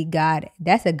I seek God,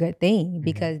 that's a good thing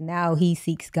because now he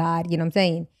seeks God, you know what I'm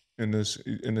saying? In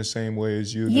the same way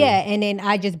as you do. Yeah, and then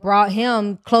I just brought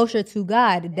him closer to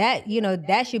God. That,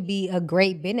 that should be a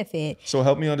great benefit. So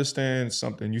help me understand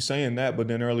something. You're saying that, but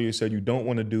then earlier you said you don't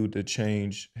want a dude to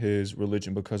change his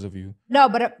religion because of you. No,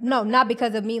 but no, not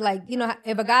because of me. Like,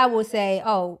 if a guy will say,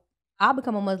 oh, I'll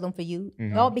become a Muslim for you.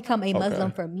 Don't become a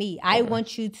Muslim for me. I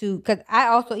want you to, because I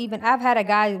also I've had a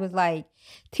guy who was like,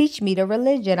 teach me the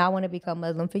religion. I want to become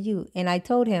Muslim for you. And I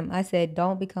told him, I said,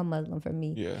 don't become Muslim for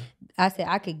me. Yeah. I said,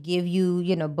 I could give you,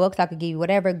 books. I could give you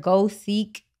whatever. Go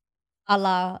seek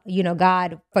Allah,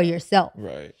 God for yourself.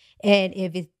 Right. And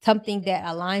if it's something that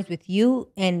aligns with you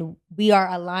and we are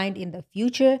aligned in the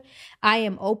future, I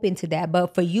am open to that.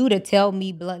 But for you to tell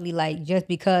me bluntly, like, just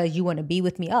because you want to be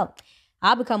with me, oh,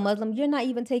 I'll become Muslim. You're not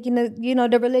even taking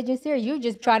the religion serious. You're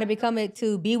just trying to become it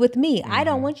to be with me. I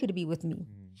don't want you to be with me.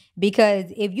 Because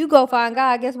if you go find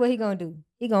God, guess what he going to do?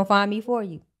 He going to find me for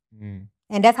you.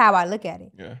 And that's how I look at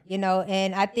it. Yeah.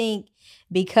 And I think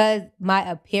because my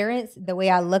appearance, the way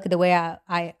I look, the way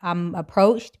I'm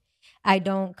approached, I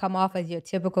don't come off as your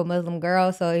typical Muslim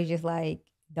girl. So it's just like,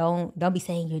 don't be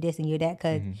saying you're this and you're that,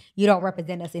 because you don't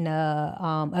represent us in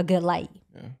a good light.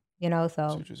 Yeah. So.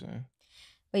 That's what you're saying.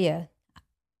 But yeah,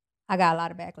 I got a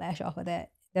lot of backlash off of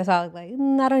that. That's why I was like,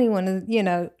 I don't even want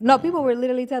to, No, people were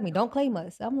literally telling me, don't claim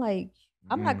us. I'm like,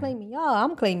 I'm not claiming y'all.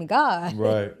 I'm claiming God.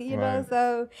 Right. Know,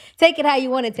 so take it how you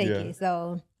want to take it.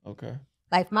 So, okay.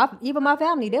 Like even my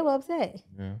family, they were upset.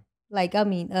 Yeah. Like,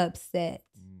 upset.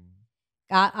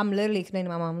 I'm literally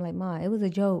explaining to my mom, I'm like, Ma, it was a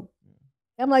joke.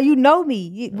 I'm like, you know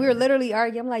me. We're literally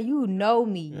arguing. I'm like, you know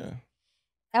me. Yeah.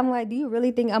 I'm like, do you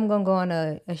really think I'm going to go on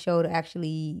a show to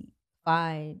actually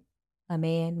find a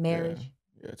man, marriage?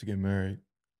 Yeah, to get married.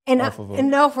 And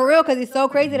no, for real, because it's so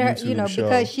crazy to her, show.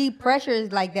 Because she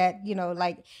pressures like that,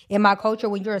 like in my culture,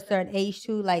 when you're a certain age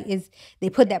too, like they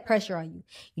put that pressure on you.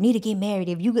 You need to get married.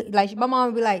 If you, like, my mom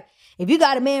would be like, if you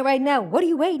got a man right now, what are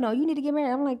you waiting on? You need to get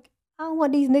married. I'm like, I don't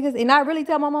want these niggas. And I really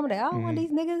tell my mom that, I don't want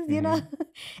these niggas,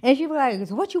 And she be like,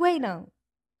 so what you waiting on?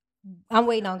 I'm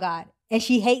waiting on God. And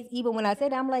she hates even when I say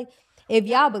that. I'm like, if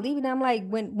y'all believe in it, I'm like,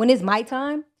 when it's my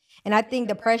time, And I think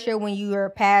the pressure when you are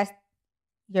past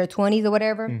your 20s or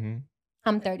whatever, Mm-hmm.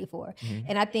 I'm 34. Mm-hmm.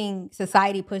 And I think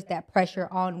society puts that pressure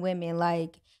on women.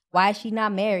 Like, why is she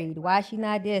not married? Why is she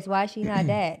not this? Why is she not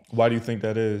that? Why do you think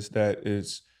that is? That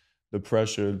is the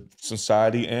pressure,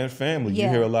 society and family. You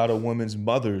hear Yeah. a lot of women's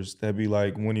mothers that be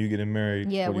like, when are you getting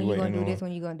married? Yeah, What are when you you gonna waiting do on? this,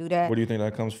 when you gonna do that. Where do you think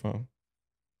that comes from?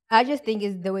 I just think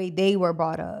it's the way they were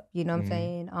brought up. You know what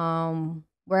Mhm. I'm saying?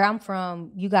 Where I'm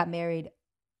from, you got married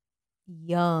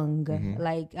young. Mhm.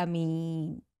 Like, I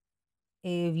mean,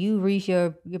 if you reach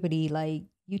your puberty, like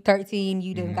you 13,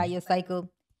 you done got your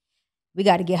cycle, we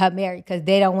got to get her married because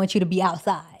they don't want you to be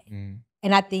outside. Mhm.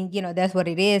 And I think, you know, that's what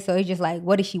it is. So it's just like,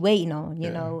 what is she waiting on, you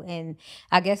Yeah. know? And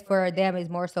I guess for them,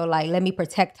 it's more so like, let me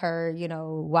protect her, you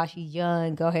know, while she's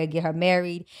young, go ahead, get her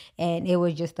married. And it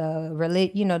was just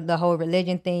you know, the whole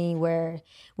religion thing where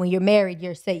when you're married,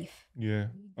 you're safe. Yeah.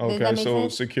 Does that Okay. make So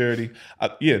sense? security.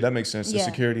 Yeah, that makes sense. The Yeah.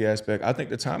 security aspect. I think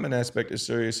the timing aspect is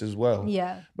serious as well.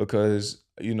 Yeah. Because,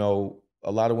 you know,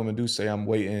 a lot of women do say, I'm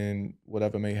waiting,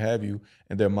 whatever may have you.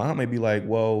 And their mom may be like,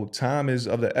 well, time is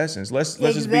of the essence. Let's just be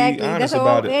Exactly. honest That's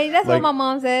about what, it. that's what Like, my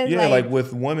mom says. yeah, like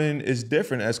with women, it's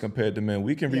different as compared to men.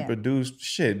 We can Yeah. reproduce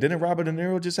shit. Didn't Robert De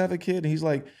Niro just have a kid and he's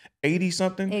like 80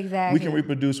 something? We Exactly. can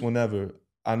reproduce whenever.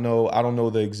 I don't know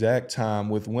the exact time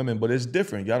with women, but it's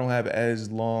different. Y'all don't have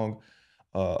as long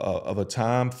of a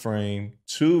time frame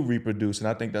to reproduce, and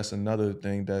I think that's another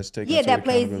thing that's taken Yeah, into that account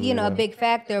plays, really you know, a well. big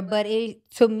factor. But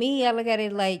to me, I look at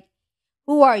it like,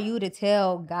 who are you to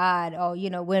tell God? Oh, you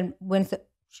know,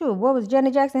 sure, what was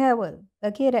Janet Jackson had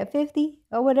a kid at 50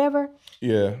 or whatever?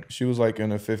 Yeah, she was like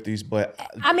in her 50s, but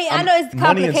I mean, I know it's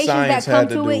money and complications that science come had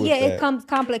to to do it. with Yeah, it that. comes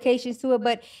complications to it,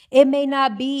 but it may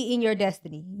not be in your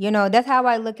destiny. You know, that's how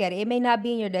I look at it. It may not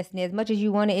be in your destiny as much as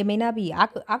you want it. It may not be. I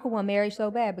could want marriage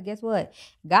so bad, but guess what?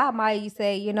 God might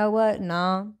say, you know what?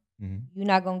 No, Mhm. you're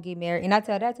not gonna get married. And I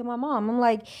tell that to my mom. I'm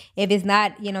like, if it's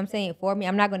not, you know what I'm saying, for me,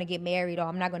 I'm not gonna get married or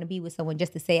I'm not gonna be with someone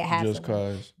just to say I have Just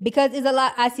someone. cause. Because it's a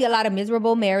lot. I see a lot of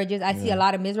miserable marriages. I see Yeah. a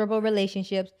lot of miserable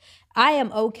relationships. I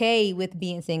am okay with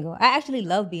being single. I actually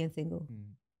love being single.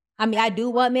 I mean, I do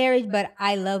want marriage, but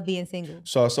I love being single.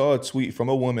 So I saw a tweet from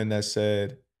a woman that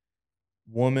said,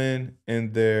 women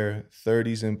in their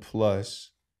 30s and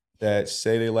plus that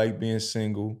say they like being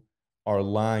single are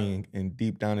lying, and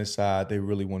deep down inside, they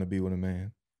really want to be with a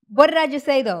man. What did I just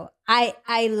say though?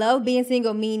 I love being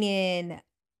single, meaning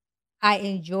I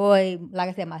enjoy, like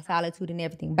I said, my solitude and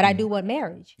everything. But I do want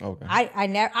marriage. Okay.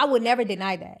 I would never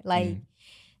deny that. Like, Mhm.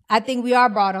 I think we are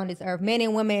brought on this earth. Men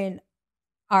and women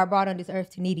are brought on this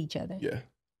earth to need each other. Yeah.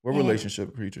 We're And-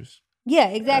 relationship creatures. Yeah,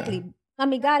 exactly. I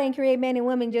mean, God didn't create men and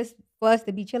women just for us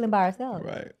to be chilling by ourselves.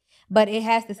 Right. But it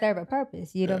has to serve a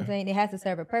purpose. You know what I'm Yeah. saying? It has to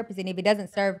serve a purpose. And if it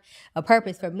doesn't serve a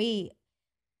purpose for me,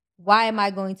 why am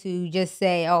I going to just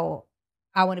say, oh,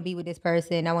 I want to be with this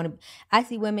person? I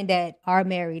see women that are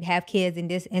married, have kids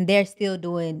and they're still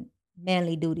doing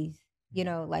manly duties. You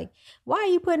know, like, why are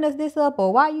you putting us this up?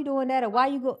 Or why are you doing that? Or why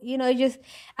you go, you know, it just,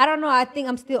 I don't know. I think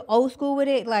I'm still old school with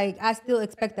it. Like, I still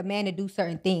expect a man to do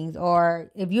certain things.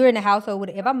 Or if you're in a household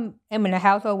if I'm in a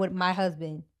household with my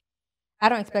husband, I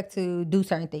don't expect to do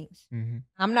certain things. Mm-hmm.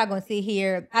 I'm not going to sit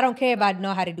here. I don't care if I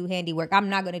know how to do handiwork. I'm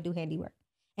not going to do handiwork.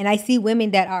 And I see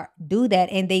women that do that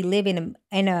and they live in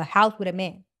a house with a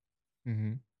man.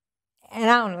 Mm-hmm. And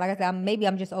I don't know, like I said, maybe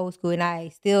I'm just old school and I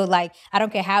still like, I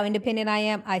don't care how independent I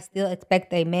am. I still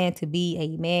expect a man to be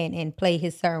a man and play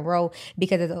his certain role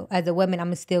because as a woman,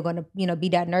 I'm still going to, you know, be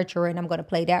that nurturer and I'm going to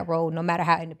play that role no matter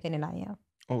how independent I am.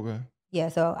 Okay. Yeah.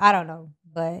 So I don't know,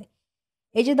 but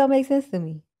it just don't make sense to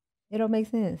me. It don't make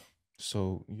sense.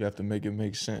 So you have to make it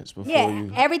make sense before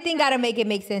you. Everything got to make it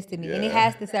make sense to me, and it Yeah.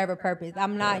 has to serve a purpose.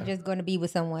 I'm not just going to be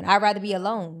with someone. I'd rather be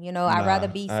alone. You know, I'd rather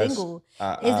be single.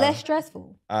 It's less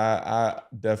stressful. I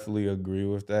definitely agree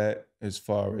with that as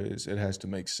far as it has to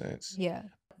make sense. Yeah.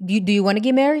 Do you want to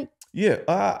get married? Yeah,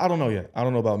 I don't know yet. I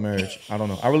don't know about marriage. I don't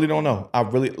know. I really don't know. I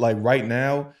really, like, right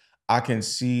now, I can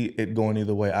see it going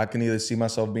either way. I can either see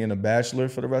myself being a bachelor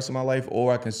for the rest of my life,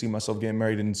 or I can see myself getting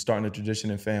married and starting a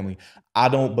tradition and family.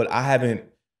 But I haven't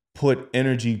put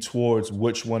energy towards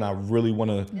which one I really want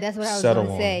to settle on. That's what I was going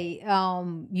to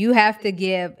say. You have to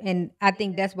give, and I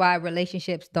think that's why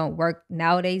relationships don't work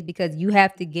nowadays, because you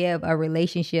have to give a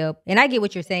relationship. And I get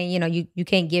what you're saying. You know, you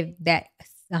can't give that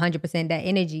 100% that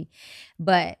energy,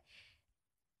 but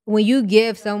when you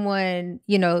give someone,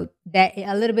 you know, that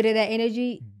a little bit of that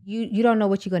energy, you don't know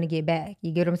what you're going to get back.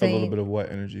 You get what I'm saying? A little bit of what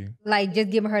energy? Like just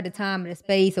giving her the time and the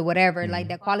space or whatever. Like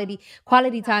that quality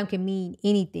time can mean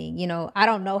anything. You know, I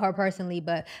don't know her personally,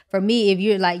 but for me, if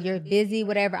you're busy,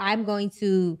 whatever, I'm going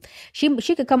to.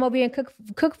 She could come over here and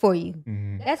cook for you.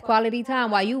 That's quality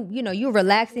time while you're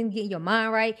relaxing, getting your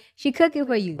mind right. She cooking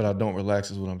for you. But I don't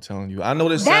relax, is what I'm telling you. I know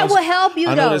this that sounds. will help you.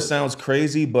 I know though. this sounds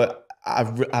crazy, but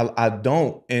I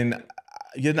don't, and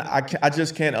I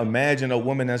just can't imagine a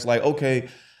woman that's like, okay,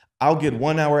 I'll get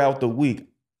 1 hour out the week.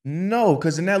 No,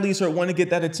 because then that leaves her wanting to get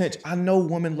that attention. I know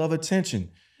women love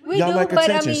attention. Y'all like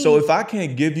attention. So if I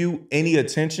can't give you any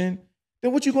attention,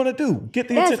 then what you gonna do? Get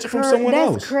the attention from someone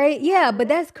else. That's crazy. Yeah, but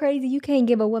that's crazy. You can't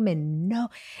give a woman no.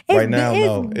 Right now,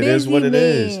 no. It is what it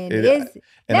is.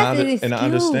 And I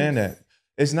understand that.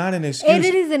 It's not an excuse.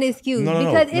 It is an excuse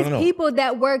because it's people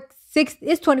that work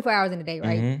it's 24 hours in a day,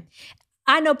 right?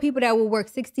 I know people that will work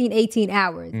 16, 18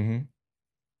 hours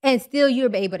and still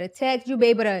you're able to text, you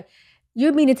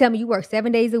mean to tell me you work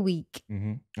 7 days a week?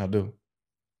 I do.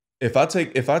 If I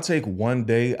take 1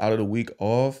 day out of the week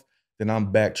off, then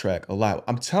I'm backtrack a lot.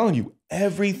 I'm telling you,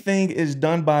 everything is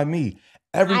done by me.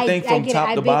 Everything from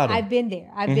top to bottom. I've been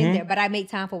there, but I make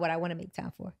time for what I want to make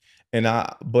time for. And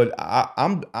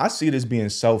I see it as being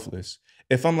selfless.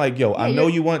 If I'm like, yo, I know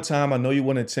you want time, I know you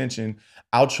want attention.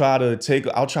 I'll try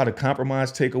to compromise,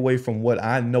 take away from what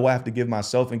I know I have to give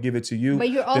myself and give it to you. But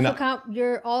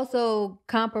you're also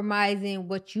compromising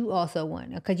what you also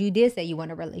want, because you did say you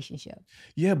want a relationship.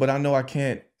 Yeah, but I know I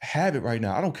can't have it right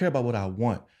now. I don't care about what I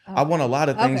want. I want a lot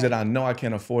of things that I know I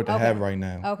can't afford to have right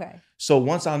now. Okay. So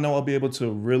once I know I'll be able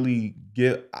to really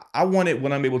I want it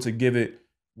when I'm able to give it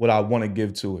what I want to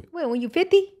give to it. Wait, when you're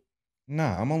 50?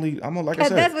 Nah, I'm like I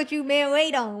said. That's what you men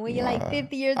wait on when you're like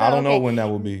 50 years old. I don't know when that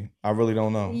will be. I really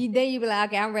don't know. Then you be like,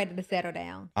 okay, I'm ready to settle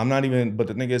down. But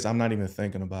the thing is, I'm not even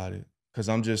thinking about it because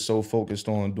I'm just so focused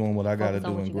on doing what I got to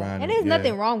do and grinding. And there's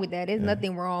nothing wrong with that. There's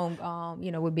nothing wrong,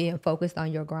 with being focused on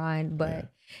your grind.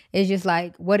 But it's just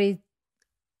like, what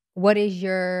is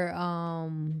your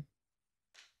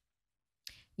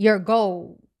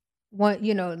goal?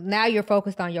 Now you're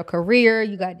focused on your career.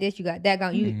 You got this, you got that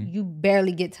going. You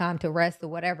barely get time to rest or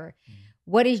whatever.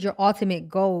 What is your ultimate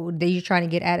goal that you're trying to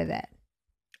get out of that?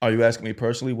 Are you asking me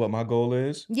personally what my goal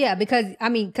is? Yeah, because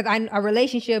a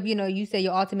relationship, you say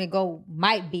your ultimate goal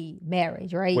might be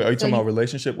marriage, right? Wait, are you talking about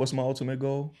relationship? What's my ultimate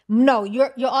goal? No,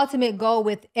 your ultimate goal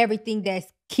with everything that's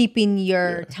keeping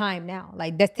your time now,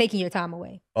 like that's taking your time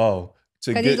away. Oh.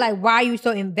 Because it's like, why are you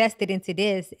so invested into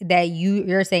this that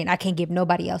you're saying, I can't give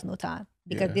nobody else no time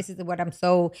because this is what I'm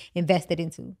so invested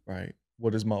into. Right.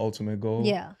 What is my ultimate goal?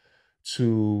 Yeah.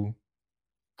 To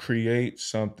create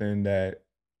something that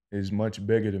is much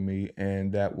bigger than me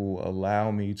and that will allow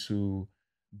me to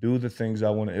do the things I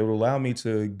want. It will allow me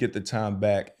to get the time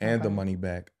back and the money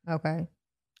back. Okay.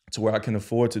 To where I can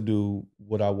afford to do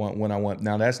what I want when I want.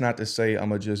 Now, that's not to say I'm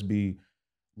going to just be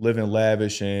living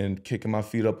lavish and kicking my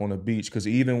feet up on the beach, because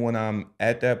even when I'm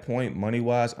at that point,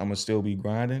 money-wise, I'm going to still be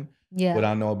grinding. Yeah. But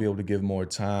I know I'll be able to give more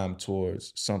time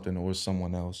towards something or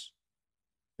someone else,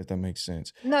 if that makes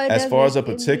sense. No, as far as a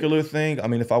particular thing, I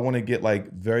mean, if I want to get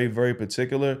like very, very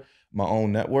particular, my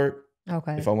own network.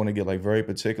 Okay. If I want to get like very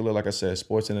particular, like I said,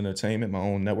 sports and entertainment, my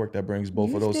own network that brings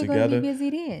both of those together. You're still busy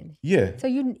then. Yeah.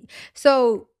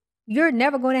 So you're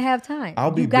never going to have time.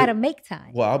 You got to make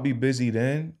time. Well, I'll be busy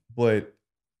then, but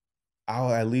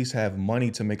I'll at least have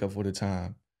money to make up for the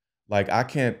time. Like I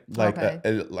can't like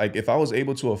if I was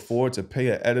able to afford to pay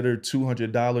an editor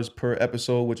 $200 per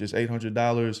episode, which is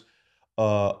 $800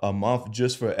 a month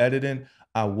just for editing,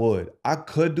 I would. I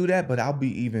could do that, but I'll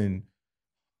be even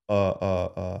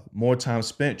more time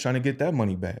spent trying to get that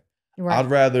money back. Right. I'd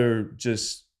rather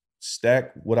just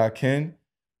stack what I can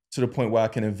to the point where I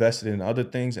can invest it in other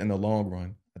things in the long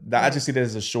run. I just see that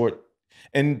as a short.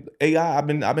 And AI, I've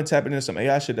been tapping into some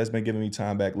AI shit that's been giving me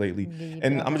time back lately.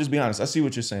 And I'm gonna just be honest, I see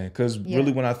what you're saying. Because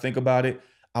really when I think about it,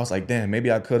 I was like, damn,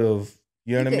 maybe I could have,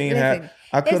 you know what I mean?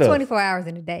 I could have. It's 24 hours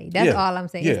in a day. That's all I'm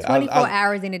saying. It's 24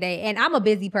 hours in a day. And I'm a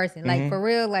busy person. Like for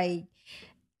real, like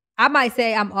I might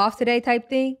say I'm off today type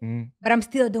thing, but I'm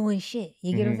still doing shit.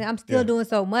 You get what I'm saying? I'm still doing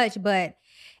so much. But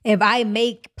if I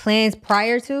make plans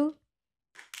prior to,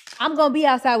 I'm going to be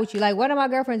outside with you. Like one of my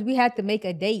girlfriends, we had to make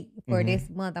a date for this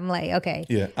month. I'm like, okay,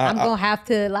 I'm going to have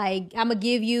to like, I'm going to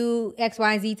give you X,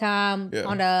 Y, and Z time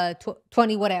on the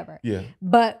 20 whatever. Yeah.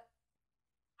 But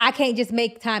I can't just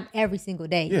make time every single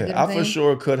day. Yeah, you know what I for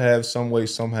sure could have some way,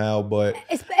 somehow, but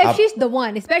if she's the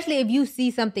one, especially if you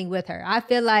see something with her, I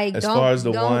feel like as far as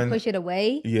the don't one, push it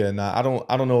away. Yeah, nah, I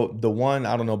don't know the one.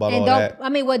 I don't know about And all don't, that. I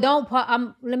mean, well, don't.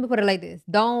 Let me put it like this: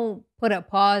 don't put a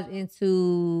pause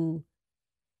into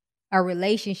a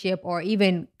relationship, or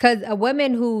even because a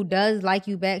woman who does like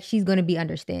you back, she's going to be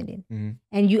understanding. Mhm.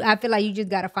 And I feel like you just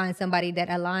got to find somebody that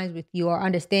aligns with you or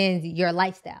understands your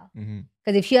lifestyle. Mhm.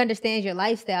 Because if she understands your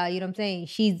lifestyle, you know what I'm saying,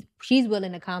 she's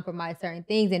willing to compromise certain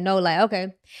things and know, like,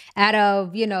 okay, out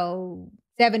of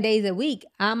 7 days a week,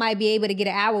 I might be able to get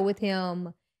an hour with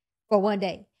him for one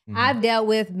day. Mhm. I've dealt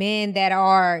with men that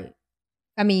are,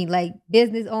 I mean, like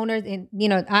business owners, and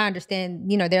I understand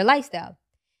their lifestyle.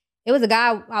 It was a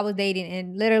guy I was dating,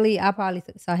 and literally I probably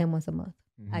saw him once a month.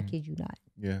 I kid you not.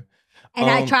 Yeah. And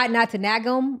I tried not to nag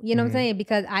him, you know what I'm Mhm. saying?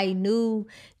 Because I knew,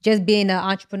 just being an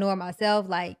entrepreneur myself,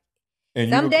 like, And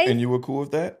some days you were cool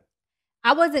with that?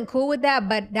 I wasn't cool with that,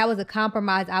 but that was a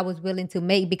compromise I was willing to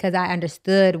make because I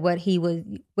understood where he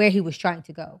was trying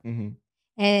to go. Mhm.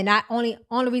 And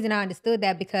only reason I understood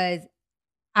that because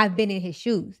I've been in his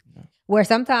shoes. Yeah. Where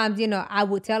sometimes, I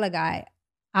would tell a guy,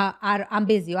 I'm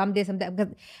busy, or I'm this, I'm that,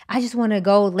 because I just want to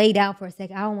go lay down for a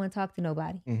second. I don't want to talk to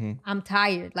nobody. Mhm. I'm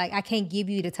tired. Like, I can't give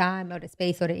you the time or the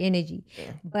space or the energy.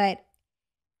 Yeah. But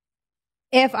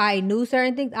if I knew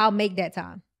certain things, I'll make that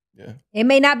time. Yeah. It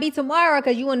may not be tomorrow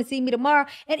because you want to see me tomorrow.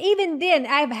 And even then,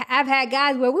 I've had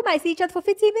guys where we might see each other for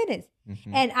 15 minutes.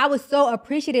 Mhm. And I was so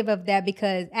appreciative of that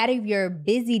because out of your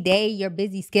busy day, your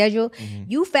busy schedule,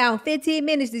 you found 15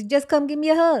 minutes to just come give me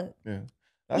a hug. Yeah.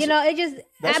 It just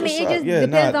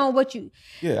depends on what you.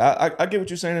 Yeah, I get what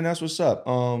you're saying, and that's what's up.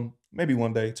 Maybe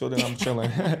one day. Till then, I'm chilling.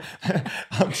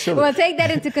 I'm chilling. Well, take that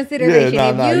into consideration.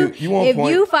 If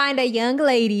you find a young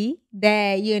lady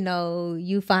that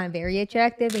you find very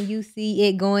attractive, and you see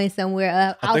it going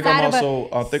somewhere I think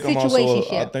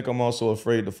I'm also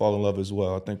afraid to fall in love as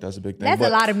well. I think that's a big thing. That's a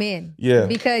lot of men. Yeah,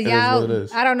 because y'all,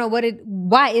 I don't know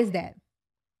why is that.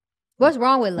 What's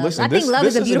wrong with love? Listen, I think love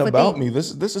is a beautiful thing. This isn't about me.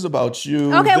 This is about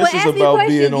you. Okay, this is about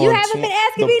being on you haven't been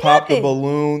asking the me pop nothing. the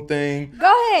balloon thing.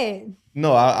 Go ahead.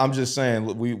 No, I'm just saying.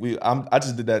 I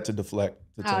just did that to deflect.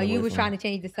 You were trying to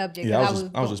change the subject. Yeah, I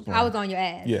was just playing. I was on your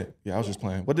ass. Yeah, I was just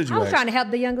playing. What did you ask? I was trying to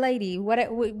help the young lady,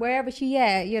 wherever she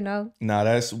at. Nah,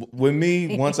 that's with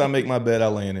me. Once I make my bed, I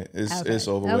lay in it. It's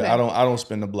over with. I don't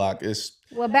spin the block.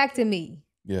 Well, back to me.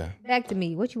 Yeah. Back to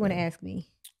me. What you want to ask me?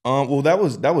 Well, that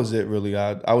was it really.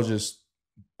 I was just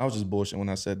bullshitting when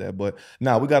I said that. But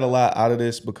we got a lot out of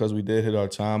this because we did hit our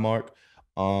time mark.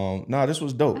 This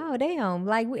was dope. Oh damn!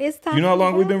 Like, it's time. You know how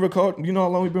long we've been recording?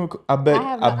 I bet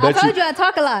I told you I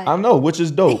talk a lot. I know, which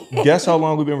is dope. Guess how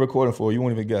long we've been recording for? You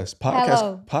won't even guess.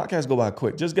 Podcasts go by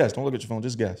quick. Just guess. Don't look at your phone.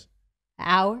 Just guess. An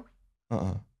hour?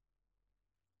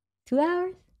 2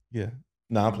 hours? Yeah.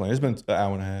 Nah, I'm playing. It's been an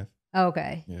hour and a half.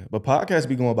 Okay. Yeah, but podcasts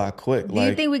be going by quick. Do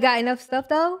you think we got enough stuff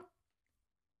though?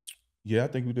 Yeah, I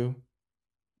think we do.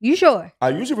 You sure? I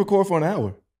usually record for an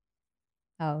hour.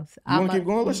 Oh, so you want to keep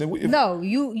going? Listen, no,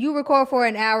 you record for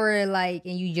an hour, and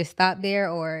you just stop there,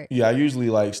 or? Yeah, I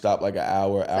usually stop like an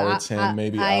hour, hour 10,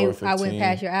 maybe hour 15. I went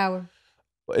past your hour.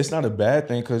 But it's not a bad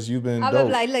thing because you've been dope.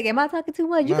 I'm like, look, am I talking too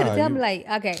much? You could tell me, like,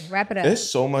 okay, wrap it up. It's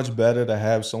so much better to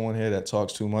have someone here that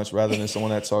talks too much rather than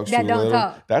someone that talks that too don't little.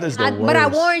 Talk. That is the worst. But I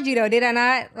warned you though, did I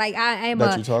not? Like, I am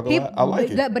that you talk a lot. I like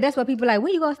it. But that's what people are like.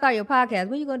 When you gonna start your podcast?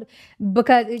 When you gonna?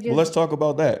 Because it just. Well, let's talk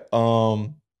about that.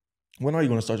 When are you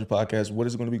going to start your podcast? What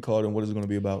is it going to be called, and what is it going to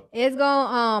be about? It's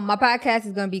going. My podcast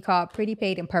is going to be called Pretty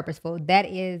Paid and Purposeful. That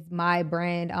is my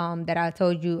brand. That I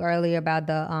told you earlier about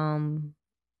the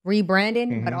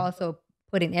rebranding, but also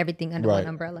putting everything under one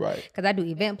umbrella. Right. Because I do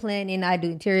event planning, I do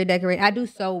interior decorating, I do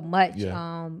so much.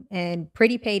 Yeah. And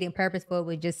Pretty Paid and Purposeful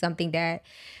was just something that,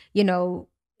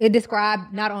 it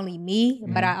described not only me,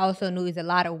 but I also knew there's a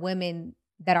lot of women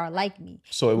that are like me.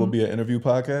 So it would be an interview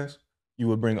podcast? You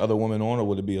would bring other women on, or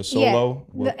would it be a solo?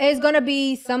 Yeah. It's gonna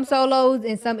be some solos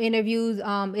and some interviews.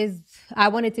 I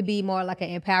want it to be more like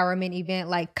an empowerment event,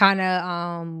 like kind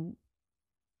of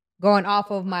going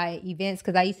off of my events,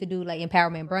 because I used to do like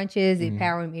empowerment brunches,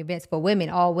 empowerment events for women,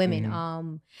 all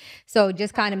women. So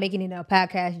just kind of making it a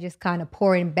podcast, just kind of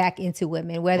pouring back into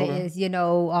women, whether it's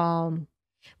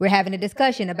we're having a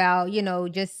discussion about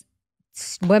just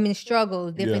women's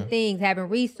struggles, different things, having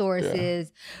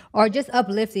resources, or just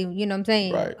uplifting, what I'm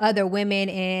saying, other women,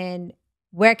 and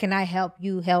where can I help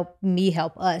you, help me,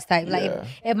 help us type. Like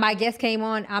if my guest came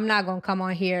on, I'm not gonna come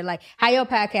on here like how your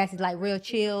podcast is like real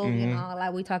chill,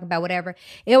 like we talk about whatever.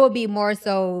 It will be more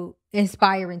so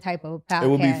inspiring type of podcast. It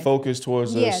will be focused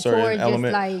towards a certain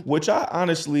element, like, which I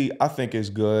honestly think is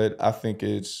good. I think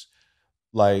it's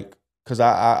like, because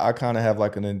I kind of have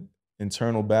like an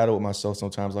internal battle with myself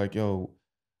sometimes, like, yo,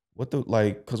 what the,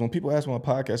 like, because when people ask what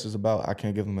my podcast is about, I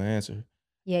can't give them an answer.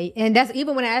 Yeah, and that's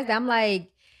even when I asked, I'm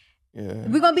like, Yeah.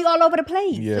 we're gonna be all over the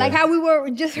place. Yeah. Like how we were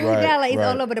just right now, like it's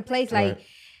all over the place. Like,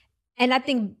 and I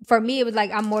think for me, it was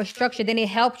like I'm more structured. Then it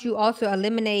helps you also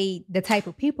eliminate the type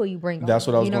of people you bring. That's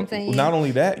on, what I was you know going. what I'm saying? Not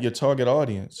only that, your target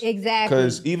audience. Exactly.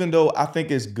 Because even though I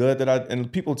think it's good that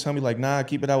and people tell me like, nah,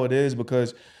 keep it how it is,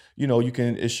 because you know,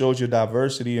 it shows your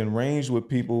diversity and range with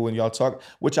people when y'all talk,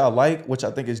 which I like, which I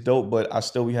think is dope, but I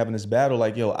still be having this battle.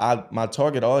 Like, yo, my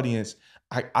target audience,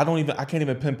 I can't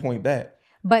even pinpoint that.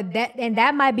 But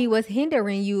that might be what's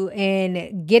hindering you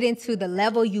in getting to the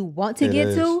level you want to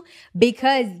get to,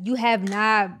 because you have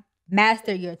not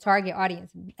mastered your target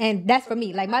audience. And that's for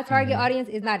me. Like my target audience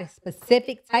is not a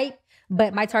specific type,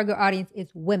 but my target audience is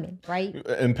women, right?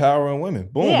 Empowering women.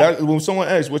 Boom. Yeah. When someone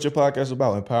asks, what's your podcast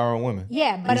about? Empowering women.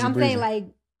 Yeah, but I'm saying like,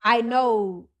 I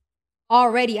know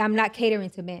already I'm not catering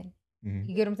to men.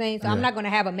 You get what I'm saying? So I'm not going to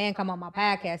have a man come on my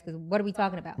podcast because what are we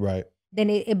talking about? Right. Then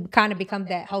it kind of becomes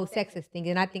that whole sexist thing.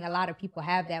 And I think a lot of people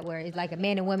have that where it's like a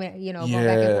man and women, you know, going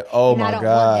back and forth. Oh and my I don't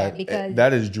God. Want that, because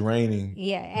that is draining.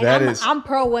 Yeah. And I'm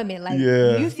pro women. Like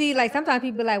you see, like sometimes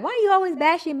people are like, why are you always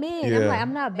bashing men? I'm like,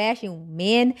 I'm not bashing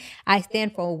men. I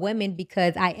stand for women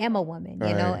because I am a woman,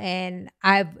 you know, and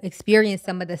I've experienced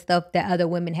some of the stuff that other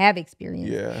women have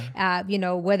experienced. Yeah. You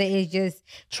know, whether it's just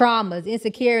traumas,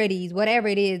 insecurities, whatever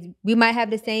it is, we might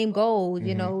have the same goals.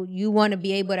 You know, you want to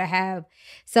be able to have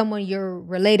someone you're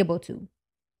relatable to.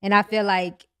 And I feel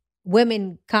like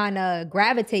women kind of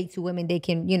gravitate to women they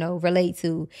can, you know, relate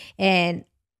to. And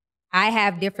I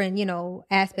have different, you know,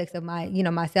 aspects of my, you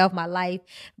know, myself, my life,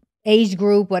 age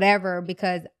group, whatever,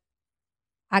 because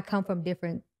I come from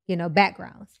different, you know,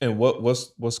 backgrounds. And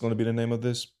what's going to be the name of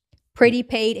this? Pretty,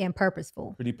 Paid, and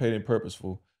Purposeful. Pretty, Paid, and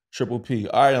Purposeful. Triple P.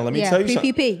 All right, now let me tell you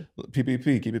something. PPP.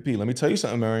 PPP, keep it P. Let me tell you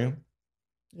something, Miriam.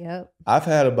 Yep. I've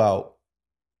had about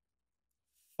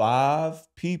 5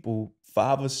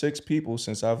 or 6 people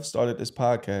since I've started this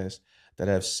podcast that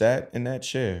have sat in that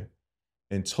chair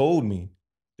and told me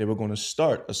they were going to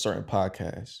start a certain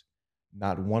podcast.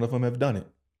 Not one of them have done it.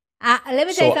 Let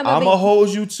me tell you something. I'm going to hold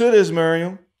you to this,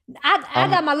 Miriam. I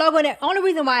got my logo in there. Only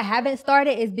reason why I haven't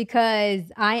started is because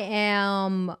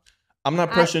I'm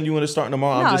not pressuring you into starting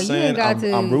tomorrow. I'm just saying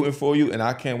I'm rooting for you, and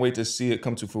I can't wait to see it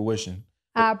come to fruition.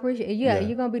 I appreciate it. Yeah,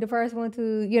 you're gonna be the first one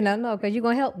to, you know, because you're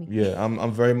gonna help me. Yeah,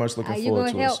 I'm very much looking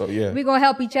forward to it. So yeah, we're gonna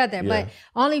help each other. Yeah. But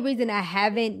only reason I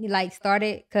haven't like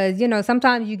started, because you know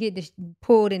sometimes you get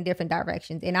pulled in different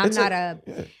directions, and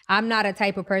I'm not a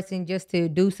type of person just to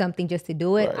do something just to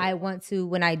do it. Right. I want to,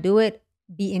 when I do it,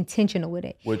 be intentional with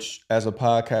it. Which, as a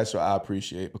podcaster, I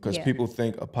appreciate, because people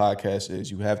think a podcast is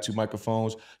you have 2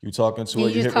 microphones, you talking to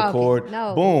it, you hit record,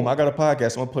 boom, I got a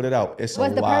podcast, I'm gonna put it out. It's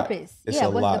what's a the lot. Purpose? It's a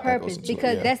lot. What's the purpose?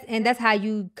 Because that's how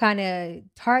you kind of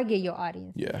target your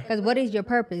audience. Yeah. Because what is your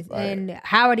purpose, and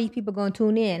how are these people gonna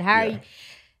tune in? How are you?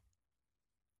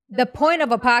 The point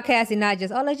of a podcast is not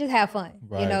just, let's just have fun.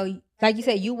 Right. You know, like you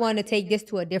said, you want to take this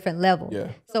to a different level. Yeah.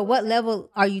 So what level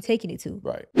are you taking it to?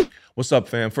 Right. What's up,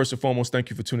 fam? First and foremost, thank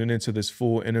you for tuning into this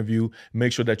full interview.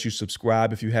 Make sure that you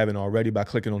subscribe if you haven't already by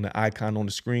clicking on the icon on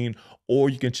the screen, or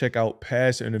you can check out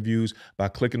past interviews by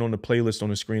clicking on the playlist on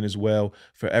the screen as well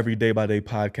for every Day by Day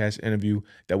podcast interview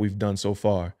that we've done so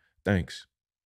far. Thanks.